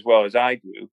as well as I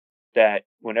do, that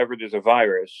whenever there's a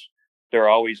virus, there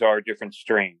always are different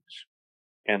strains,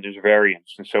 and there's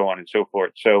variants, and so on and so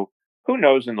forth. So who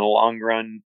knows in the long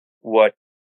run what,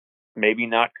 maybe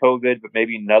not COVID, but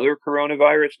maybe another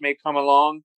coronavirus may come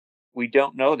along. We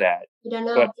don't know that. We don't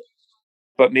know.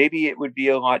 But maybe it would be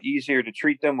a lot easier to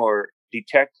treat them or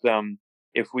detect them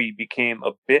if we became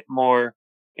a bit more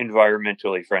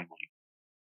environmentally friendly.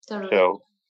 Totally.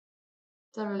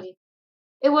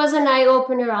 It was an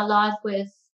eye-opener a lot, with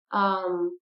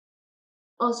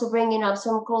also bringing up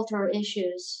some cultural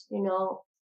issues,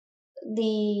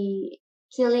 the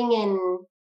killing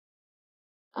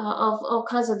of all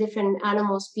kinds of different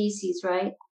animal species,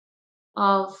 right?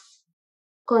 Of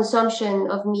consumption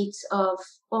of meats of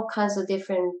all kinds of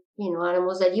different,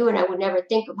 animals that you and I would never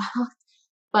think about.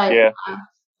 But yeah.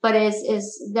 But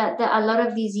is that a lot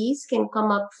of disease can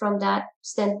come up from that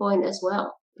standpoint as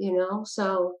well,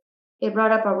 So it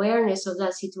brought up awareness of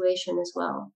that situation as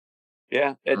well.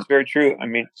 Yeah, it's very true. I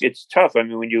mean, it's tough. I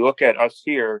mean, when you look at us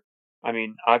here, I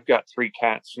mean, I've got 3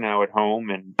 cats now at home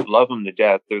and love them to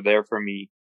death. They're there for me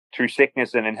through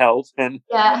sickness and in health, and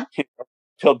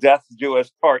till death do us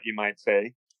part, you might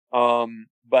say.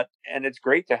 And it's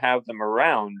great to have them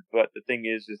around. But the thing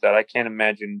is that I can't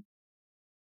imagine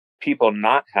people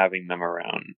not having them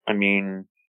around. I mean,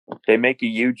 they make a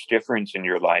huge difference in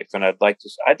your life, and I'd like to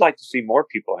see more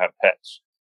people have pets.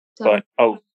 But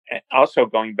also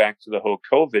going back to the whole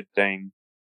COVID thing,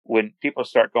 when people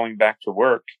start going back to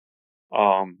work,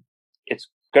 it's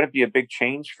going to be a big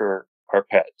change for our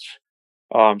pets.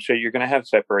 So you're going to have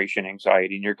separation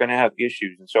anxiety, and you're going to have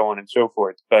issues, and so on and so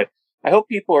forth. But I hope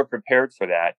people are prepared for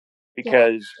that,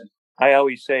 because I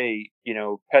always say,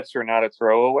 pets are not a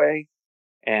throwaway.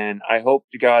 And I hope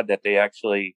to God that they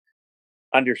actually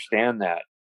understand that.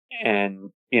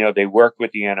 And, they work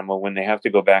with the animal when they have to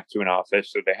go back to an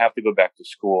office, or they have to go back to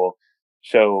school.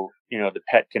 So, the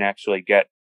pet can actually get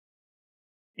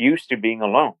used to being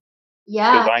alone.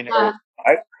 Yeah. Because I know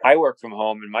I work from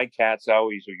home, and my cats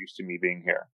always are used to me being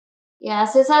here.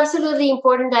 Yes, it's absolutely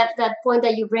important that point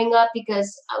that you bring up,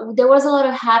 because there was a lot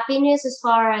of happiness as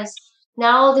far as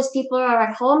now these people are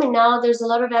at home, and now there's a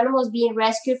lot of animals being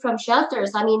rescued from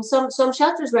shelters. I mean, some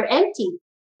shelters were empty.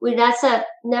 That's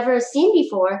never seen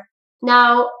before.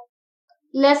 Now,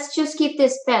 let's just keep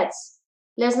these pets.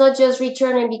 Let's not just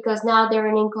return them because now they're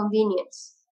an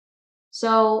inconvenience.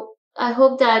 So I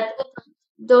hope that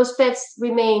those pets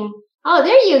remain. Oh,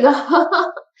 there you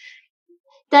go.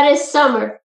 That is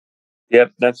Summer.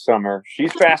 Yep, that's Summer.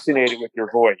 She's fascinated with your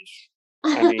voice.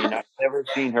 I mean, I've never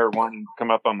seen her wanting to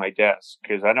come up on my desk,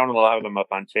 because I don't allow them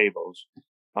up on tables.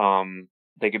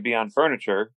 They could be on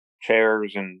furniture,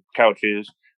 chairs and couches,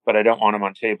 but I don't want them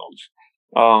on tables.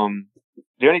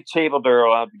 The only table they're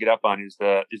allowed to get up on is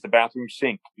the bathroom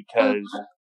sink, because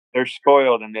they're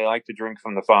spoiled and they like to drink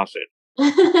from the faucet.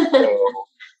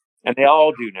 And they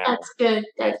all do now. That's good.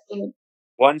 That's good.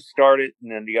 One started,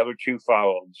 and then the other two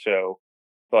followed. So,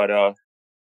 but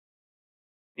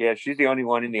yeah, she's the only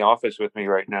one in the office with me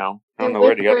right now. I don't know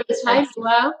where the other is hiding.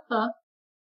 Wow. Huh.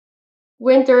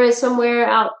 Winter is somewhere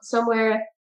out, somewhere.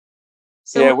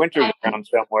 Yeah, Winter's around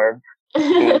somewhere.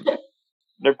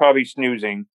 They're probably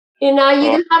snoozing. You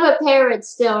do have a parrot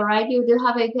still, right? You do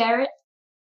have a parrot?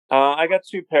 I got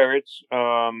two parrots.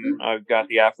 I've got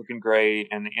the African gray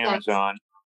and the Amazon,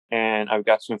 and I've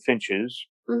got some finches.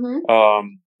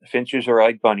 Finches are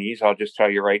like bunnies, I'll just tell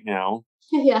you right now.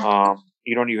 Yeah.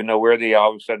 You don't even know where they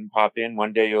all of a sudden pop in.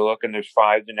 One day you look and there's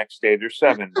 5, the next day there's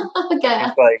 7. Okay.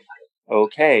 It's like,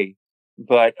 okay.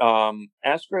 But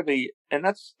as for and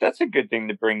that's a good thing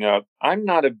to bring up. I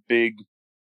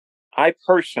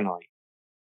personally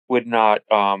would not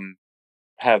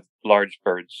have large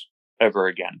birds ever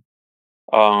again.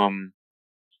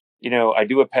 I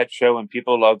do a pet show, and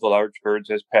people love the large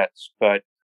birds as pets, but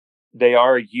they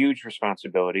are a huge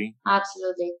responsibility.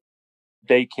 Absolutely.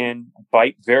 They can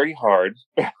bite very hard.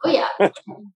 Oh, yeah.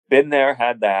 Been there,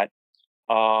 had that.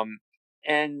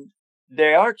 And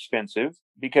they are expensive,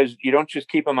 because you don't just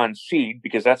keep them on seed,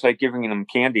 because that's like giving them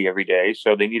candy every day.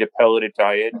 So they need a pelleted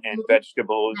diet and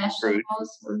vegetables and fruit.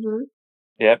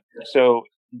 Yep. So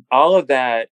all of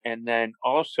that. And then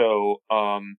also,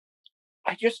 I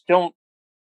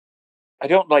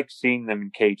don't like seeing them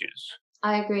in cages.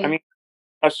 I agree. I mean,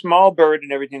 a small bird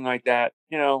and everything like that,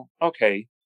 okay.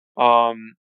 But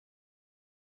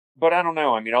I don't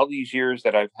know. I mean, all these years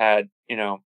that I've had,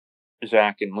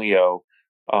 Zach and Leo,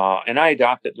 and I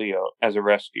adopted Leo as a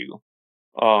rescue.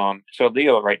 So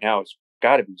Leo right now has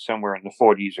got to be somewhere in the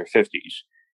 40s or 50s.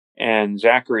 And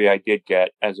Zachary I did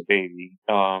get as a baby.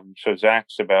 So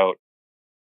Zach's about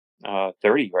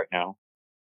 30 right now.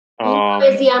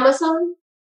 Is the Amazon?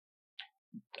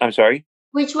 I'm sorry?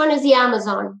 Which one is the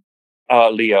Amazon?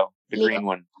 Leo, the green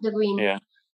one. The green. Yeah.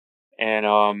 And,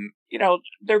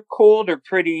 they're cool. They're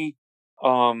pretty.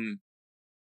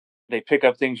 They pick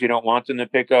up things you don't want them to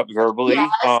pick up verbally. Yes.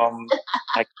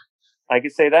 I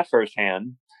could say that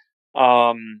firsthand.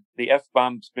 The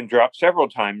F-bomb's been dropped several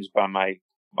times by my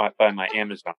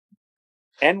Amazon,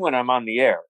 and when I'm on the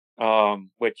air,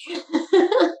 which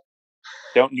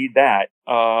don't need that.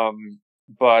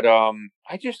 But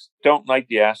I just don't like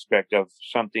the aspect of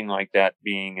something like that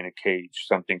being in a cage,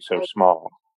 something so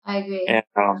small. I agree. And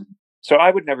so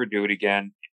I would never do it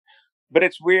again. But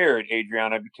it's weird,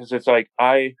 Adriana, because it's like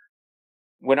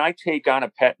when I take on a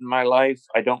pet in my life,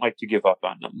 I don't like to give up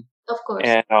on them. Of course.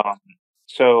 And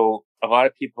so a lot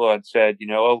of people had said,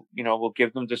 we'll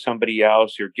give them to somebody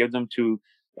else, or give them to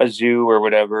a zoo or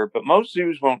whatever. But most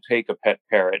zoos won't take a pet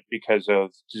parrot because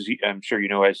of disease. I'm sure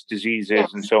as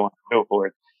diseases and so on and so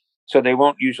forth. So they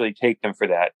won't usually take them for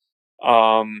that.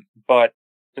 But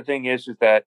the thing is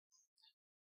that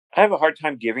I have a hard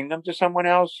time giving them to someone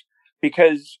else,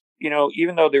 because,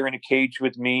 even though they're in a cage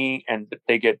with me and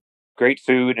they get great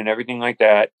food and everything like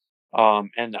that,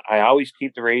 and I always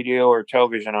keep the radio or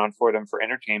television on for them for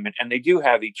entertainment, and they do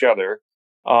have each other.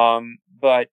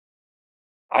 But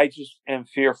I just am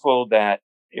fearful that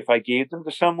if I gave them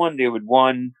to someone, they would,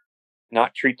 one,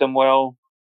 not treat them well,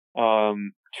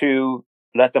 two,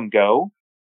 let them go.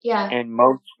 Yeah. And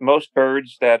most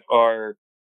birds that are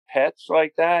pets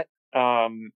like that,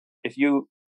 if you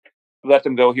let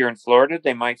them go here in Florida,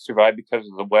 they might survive because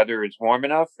the weather is warm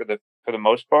enough for the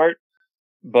most part,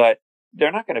 but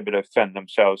they're not going to be able to defend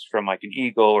themselves from like an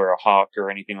eagle or a hawk or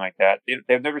anything like that.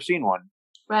 They've never seen one.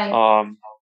 Right.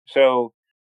 So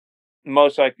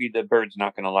most likely the bird's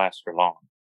not going to last for long.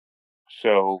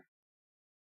 So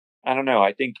I don't know.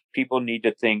 I think people need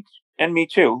to think, and me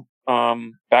too.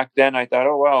 Back then I thought,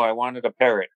 oh, well, I wanted a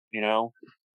parrot,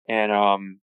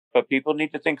 and, but people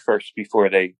need to think first before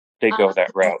they go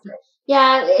that route.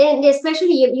 Yeah. And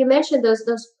especially you mentioned those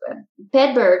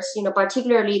pet birds,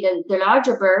 particularly the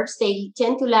larger birds, they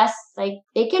tend to last, like,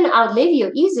 they can outlive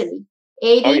you easily.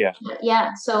 80. Oh, yeah.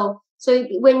 Yeah. So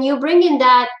when you bring in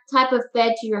that type of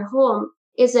pet to your home,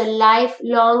 it's a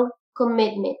lifelong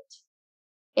commitment.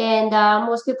 And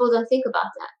most people don't think about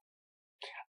that.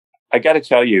 I got to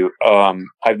tell you,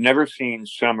 I've never seen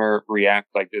Summer react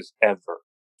like this ever,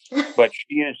 but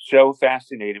she is so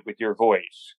fascinated with your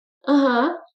voice.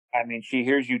 Uh-huh. I mean, she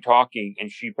hears you talking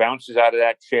and she bounces out of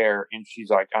that chair and she's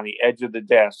like on the edge of the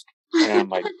desk. And I'm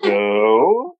like,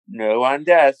 no on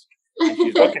desk. And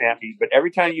she's looking at me, but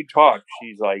every time you talk,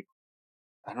 she's like,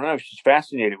 I don't know, she's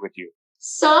fascinated with you.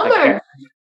 Summer.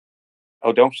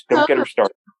 Oh, don't get her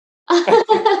started.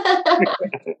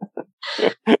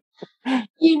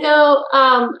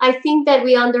 I think that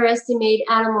we underestimate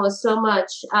animals so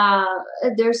much.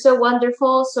 They're so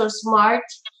wonderful, so smart.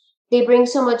 They bring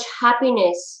so much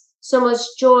happiness, so much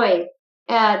joy.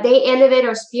 They elevate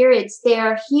our spirits. They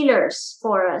are healers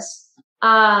for us.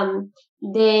 And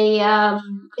there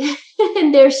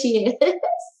she is.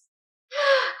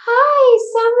 Hi,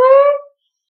 Summer.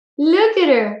 Look at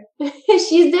her.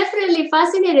 She's definitely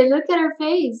fascinated. Look at her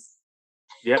face.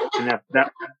 Yep,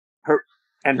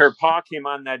 and her paw came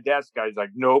on that desk. I was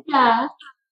like, nope. Yeah.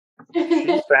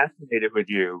 She's fascinated with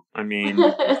you. I mean,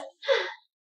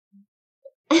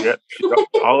 yep, she's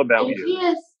all about you.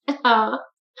 Yes. But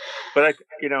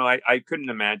I couldn't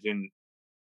imagine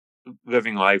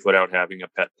living life without having a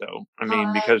pet, though. I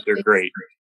mean, because they're great.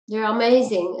 They're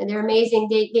amazing. They're amazing.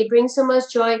 They bring so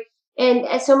much joy and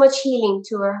so much healing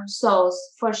to our souls,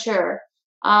 for sure.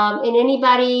 And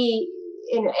anybody,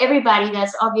 everybody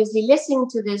that's obviously listening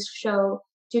to this show,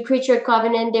 to Creature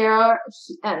Covenant,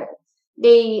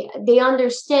 they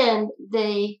understand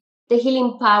the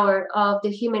healing power of the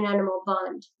human-animal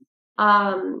bond.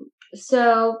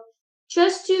 So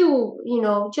just to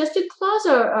close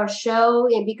our show,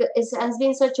 and because it has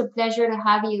been such a pleasure to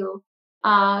have you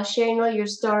sharing all your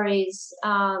stories,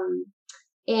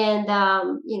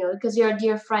 because you're a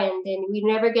dear friend, and we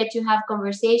never get to have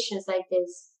conversations like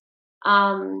this.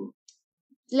 And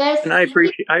I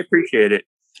appreciate it.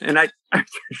 And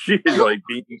she is like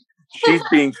she's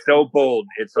being so bold.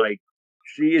 It's like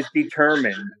she is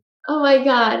determined. Oh my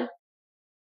God.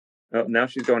 Oh, now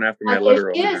she's going after my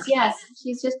letter. Yes, yes.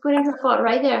 She's just putting her foot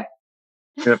right there.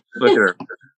 Yep, look at her.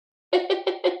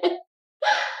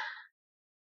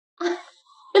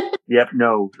 Yep,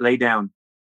 no. Lay down.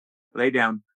 Lay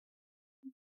down.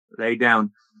 Lay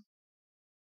down.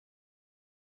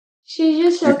 She's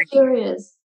just so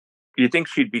curious. You think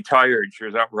she'd be tired? She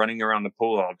was out running around the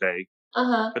pool all day.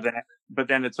 Uh-huh. But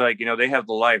then it's like, they have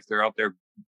the life. They're out there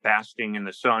basking in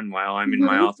the sun while I'm in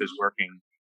my office working.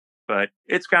 But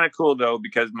it's kind of cool, though,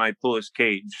 because my pool is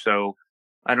caged, so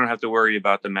I don't have to worry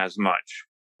about them as much.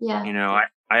 Yeah.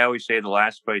 I always say the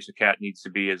last place a cat needs to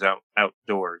be is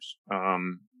outdoors,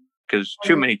 because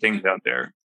too many things out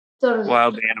there. Totally.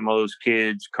 Wild animals,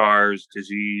 kids, cars,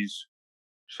 disease.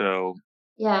 So.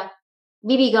 Yeah.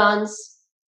 BB guns.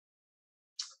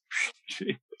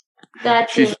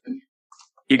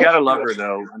 You gotta love her,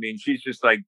 though. I mean, she's just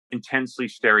like intensely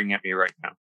staring at me right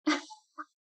now.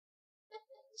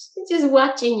 She's just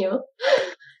watching you.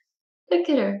 Look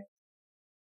at her.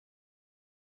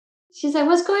 She's like,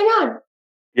 what's going on?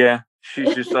 Yeah,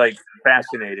 she's just like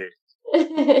fascinated.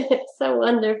 So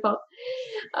wonderful.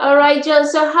 All right, Jon.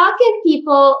 So how can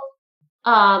people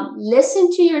listen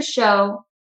to your show?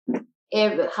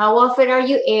 How often are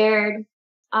you aired?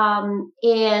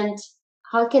 And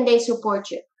how can they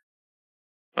support you?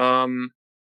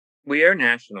 We air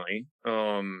nationally.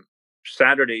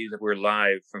 Saturdays we're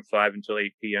live from 5 until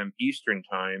 8 p.m. Eastern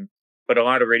time, but a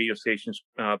lot of radio stations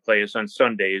play us on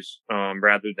Sundays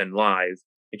rather than live.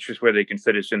 It's just where they can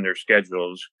fit us in their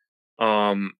schedules.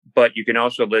 But you can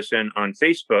also listen on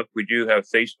Facebook. We do have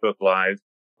Facebook Live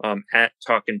at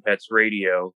Talkin Pets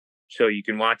Radio. So you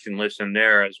can watch and listen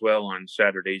there as well on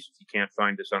Saturdays if you can't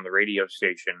find us on the radio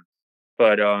station.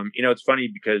 But, it's funny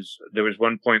because there was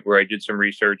one point where I did some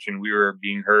research and we were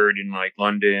being heard in like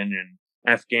London and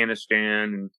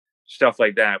Afghanistan and stuff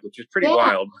like that, which is pretty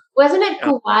wild. Wasn't it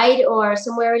Kuwait or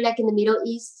somewhere like in the Middle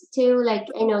East too? Like,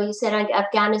 I know you said like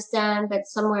Afghanistan, but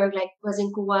somewhere like was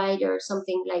in Kuwait or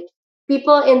something, like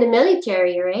people in the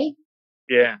military, right?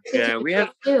 Yeah.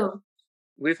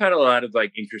 We've had a lot of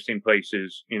like interesting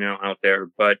places, out there,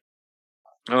 but,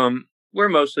 we're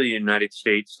mostly the United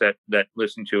States that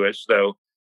listen to us, though.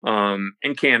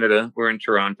 In Canada, we're in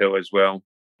Toronto as well.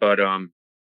 But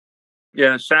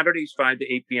Saturdays 5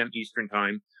 to 8 p.m. Eastern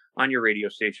time on your radio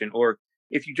station. Or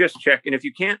if you just check, and if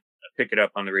you can't pick it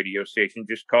up on the radio station,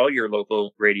 just call your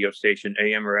local radio station,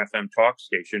 AM or FM talk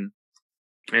station,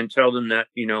 and tell them that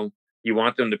you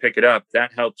want them to pick it up.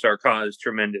 That helps our cause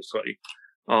tremendously.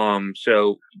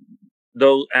 So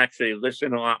they'll actually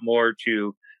listen a lot more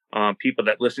to people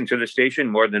that listen to the station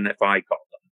more than if I call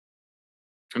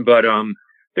them. But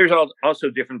there's also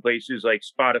different places like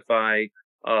Spotify,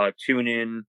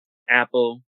 TuneIn,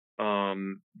 Apple.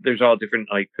 There's all different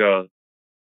like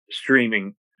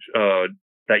streaming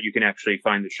that you can actually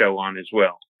find the show on as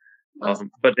well.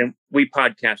 Awesome. But then we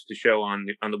podcast the show on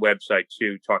the website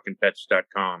too,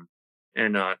 talkinpets.com.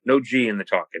 And no G in the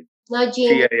talking. No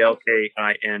G.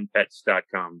 TALKIN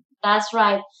pets.com. That's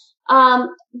right.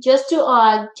 Just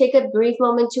to take a brief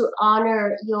moment to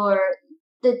honor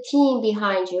the team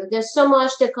behind you. There's so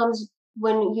much that comes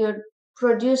when you're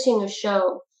producing a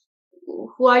show.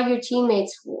 Who are your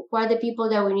teammates? Who are the people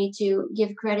that we need to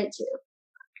give credit to?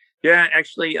 Yeah,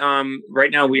 actually,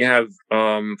 right now we have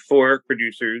 4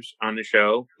 producers on the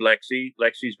show.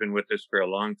 Lexi's been with us for a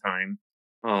long time.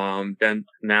 Then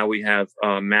now we have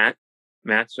Matt.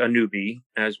 Matt's a newbie,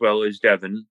 as well as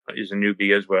Devin is a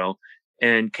newbie as well.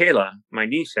 And Kayla, my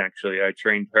niece, actually, I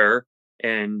trained her,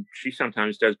 and she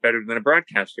sometimes does better than a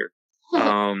broadcaster.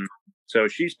 So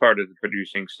she's part of the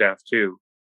producing staff too.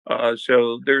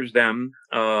 So there's them.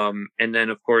 And then,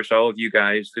 of course, all of you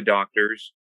guys, the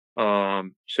doctors.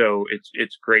 So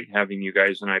it's great having you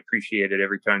guys, and I appreciate it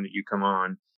every time that you come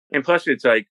on. And plus, it's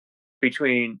like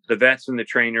between the vets and the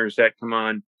trainers that come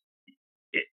on,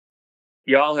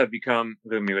 y'all have become,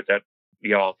 look at me with that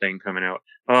y'all thing coming out.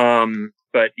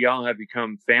 But y'all have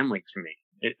become family to me.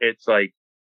 It's like,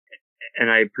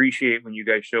 and I appreciate when you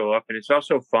guys show up, and it's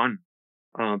also fun.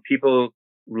 People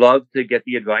love to get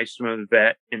the advice from a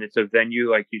vet, and it's a venue,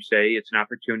 like you say, it's an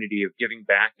opportunity of giving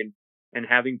back and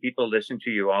having people listen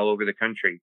to you all over the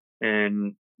country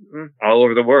and all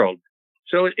over the world.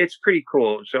 So it's pretty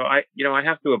cool. So I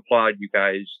have to applaud you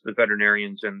guys, the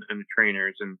veterinarians and the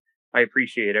trainers, and I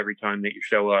appreciate every time that you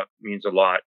show up. It means a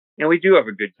lot. And we do have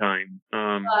a good time.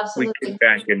 Absolutely. We get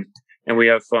back and we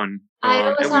have fun. I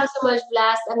always have so much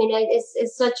blast. I mean,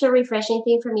 it's such a refreshing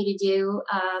thing for me to do.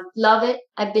 Love it.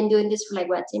 I've been doing this for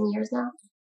 10 years now.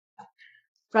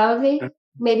 Probably.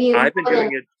 Maybe I've been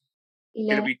doing it.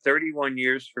 It'll be 31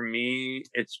 years for me.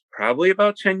 It's probably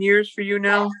about 10 years for you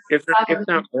now, if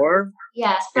not more.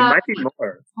 Yes, it might be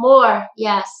more. More,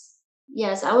 yes,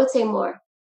 I would say more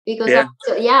because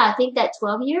I think that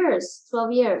 12 years.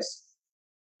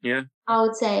 Yeah, I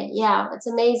would say, it's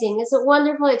amazing. It's a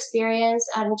wonderful experience.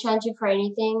 I don't charge you for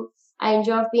anything. I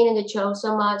enjoy being in the show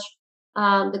so much.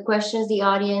 The questions, the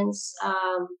audience,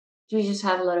 we just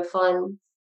have a lot of fun.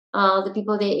 The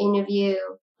people they interview,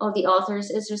 all the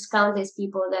authors, it's just countless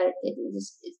people that it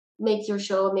makes your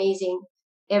show amazing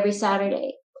every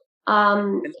Saturday.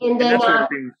 And then that's another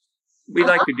thing. We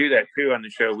like to do that too on the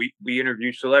show. We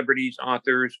interview celebrities,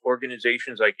 authors,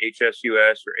 organizations like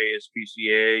HSUS or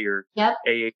ASPCA or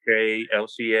AHA,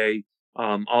 LCA.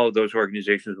 All of those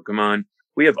organizations will come on.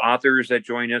 We have authors that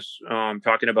join us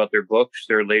talking about their books,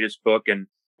 their latest book,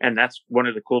 and that's one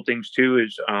of the cool things too.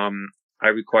 Is I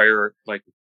require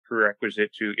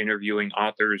prerequisite to interviewing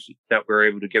authors that we're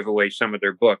able to give away some of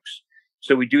their books.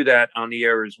 So we do that on the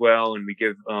air as well, and we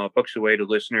give books away to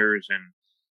listeners, and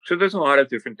so there's a lot of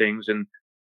different things. And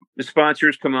the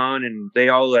sponsors come on, and they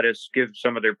all let us give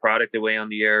some of their product away on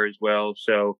the air as well.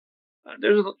 So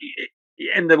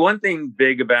and the one thing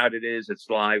big about it is it's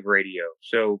live radio,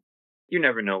 so you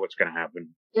never know what's going to happen.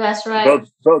 That's right.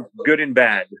 Both good and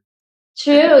bad.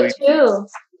 True. We've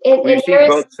seen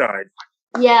both sides.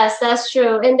 Yes, that's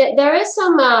true. And there is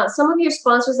some of your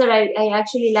sponsors that I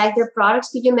actually like their products.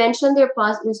 Could you mention their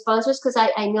sponsors? Because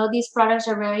I know these products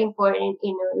are very important,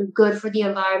 good for the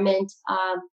environment,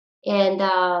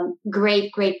 and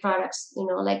great products.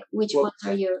 Which ones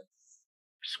are your?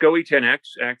 SCOE 10X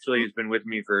actually has been with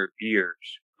me for years.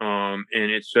 and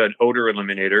it's an odor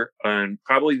eliminator, and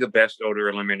probably the best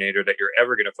odor eliminator that you're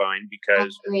ever going to find,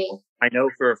 because I know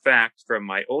for a fact from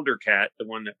my older cat, the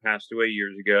one that passed away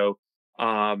years ago,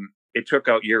 it took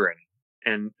out urine.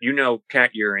 And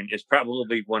cat urine is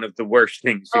probably one of the worst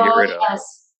things to get rid of.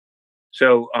 Yes.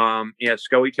 So,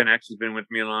 Scully 10X has been with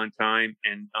me a long time,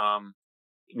 and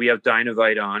we have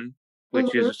Dynavite on,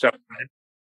 which is a supplement.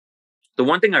 The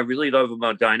one thing I really love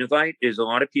about Dynavite is a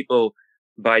lot of people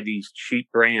buy these cheap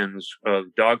brands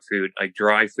of dog food, like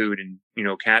dry food and,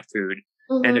 cat food.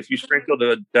 And if you sprinkle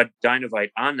the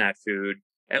Dynavite on that food,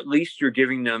 at least you're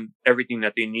giving them everything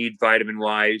that they need,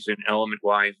 vitamin-wise and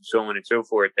element-wise and so on and so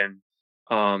forth. And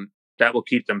that will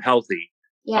keep them healthy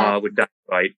with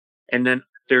Dynavite. And then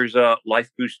there's a Life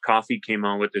Boost coffee came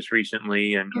on with this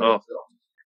recently, and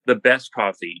the best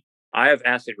coffee. I have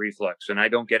acid reflux, and I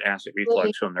don't get acid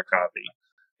reflux from their coffee.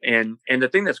 And the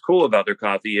thing that's cool about their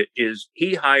coffee is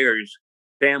he hires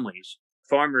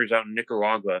farmers out in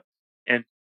Nicaragua, and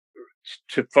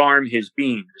to farm his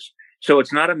beans. So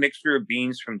it's not a mixture of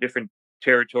beans from different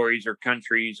territories or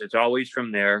countries. It's always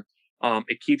from there.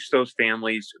 It keeps those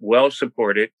families well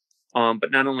supported.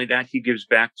 But not only that, he gives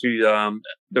back to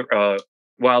the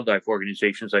wildlife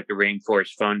organizations like the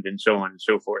Rainforest Fund and so on and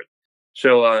so forth.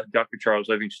 So Dr. Charles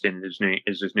Livingston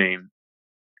is his name.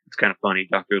 It's kind of funny,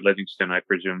 Dr. Livingston, I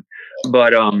presume.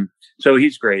 But so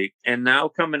he's great. And now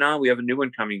coming on, we have a new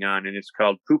one coming on, and it's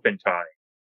called Poop and Tie.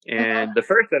 And the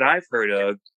first that I've heard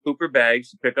of, pooper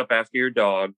bags to pick up after your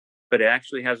dog, but it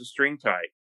actually has a string tie.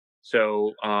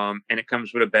 So, and it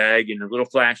comes with a bag and a little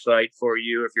flashlight for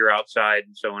you if you're outside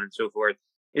and so on and so forth.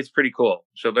 It's pretty cool.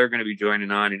 So they're going to be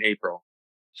joining on in April.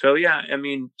 So yeah, I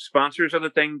mean, sponsors are the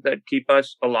thing that keep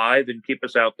us alive and keep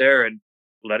us out there and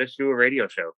let us do a radio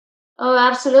show. Oh,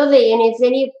 absolutely. And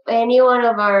if any one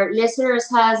of our listeners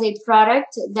has a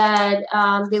product that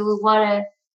they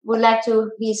would like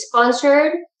to be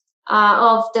sponsored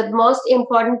of the most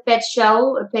important pet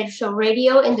show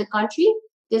radio in the country,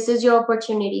 this is your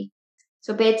opportunity.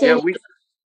 So pay attention. Yeah,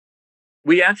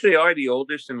 we actually are the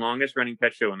oldest and longest running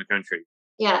pet show in the country.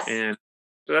 Yes. And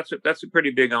so that's a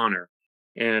pretty big honor.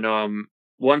 And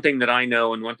one thing that I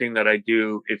know, and one thing that I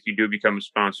do, if you do become a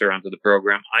sponsor onto the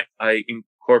program, I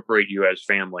incorporate you as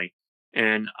family,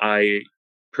 and I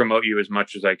promote you as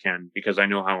much as I can, because I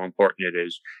know how important it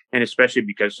is, and especially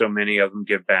because so many of them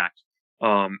give back.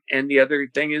 And the other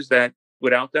thing is that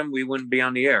without them, we wouldn't be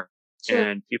on the air,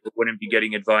 and people wouldn't be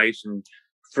getting advice and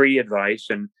free advice.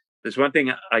 And there's one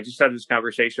thing, I just had this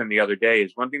conversation the other day,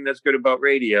 is one thing that's good about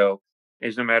radio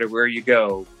is no matter where you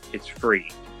go, it's free.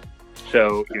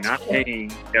 So you're not paying,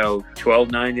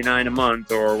 $12.99 a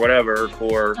month or whatever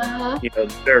for,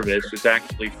 the service. It's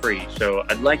actually free. So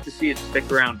I'd like to see it stick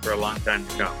around for a long time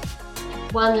to come.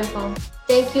 Wonderful.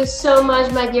 Thank you so much,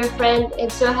 my dear friend. I'm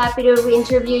so happy to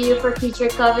interview you for Creature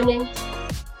Covenant.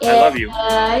 And, I love you.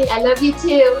 I love you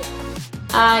too.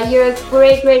 You're a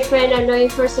great, great friend. I've known you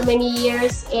for so many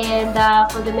years,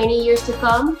 and for the many years to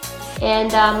come.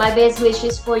 And my best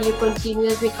wishes for your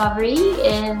continuous recovery.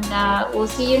 And we'll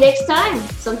see you next time,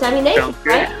 sometime in April,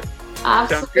 right?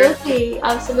 Absolutely.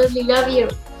 Absolutely. Love you.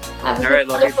 Have a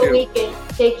wonderful weekend.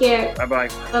 Take care. Bye-bye.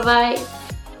 Bye-bye.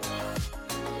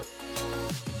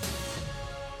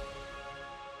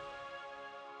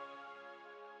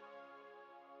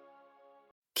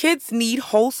 Kids need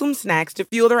wholesome snacks to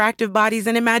fuel their active bodies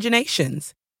and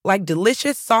imaginations, like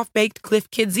delicious soft-baked Cliff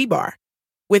Kid Z-Bar.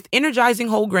 With energizing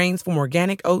whole grains from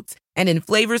organic oats and in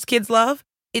flavors kids love,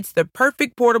 it's the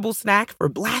perfect portable snack for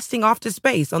blasting off to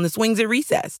space on the swings at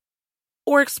recess.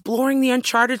 Or exploring the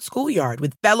uncharted schoolyard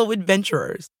with fellow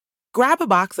adventurers. Grab a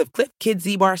box of Cliff Kid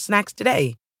Z-Bar snacks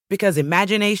today, because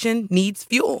imagination needs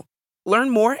fuel.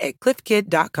 Learn more at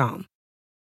cliffkid.com.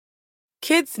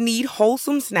 Kids need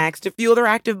wholesome snacks to fuel their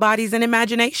active bodies and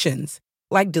imaginations,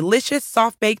 like delicious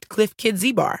soft-baked Cliff Kid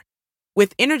Z-Bar.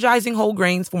 With energizing whole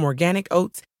grains from organic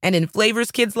oats and in flavors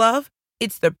kids love,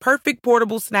 it's the perfect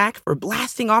portable snack for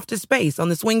blasting off to space on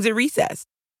the swings at recess.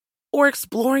 Or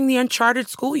exploring the uncharted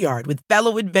schoolyard with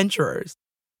fellow adventurers.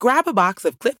 Grab a box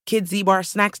of Cliff Kid Z-Bar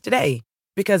snacks today,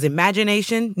 because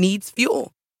imagination needs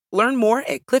fuel. Learn more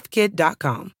at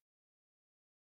cliffkid.com.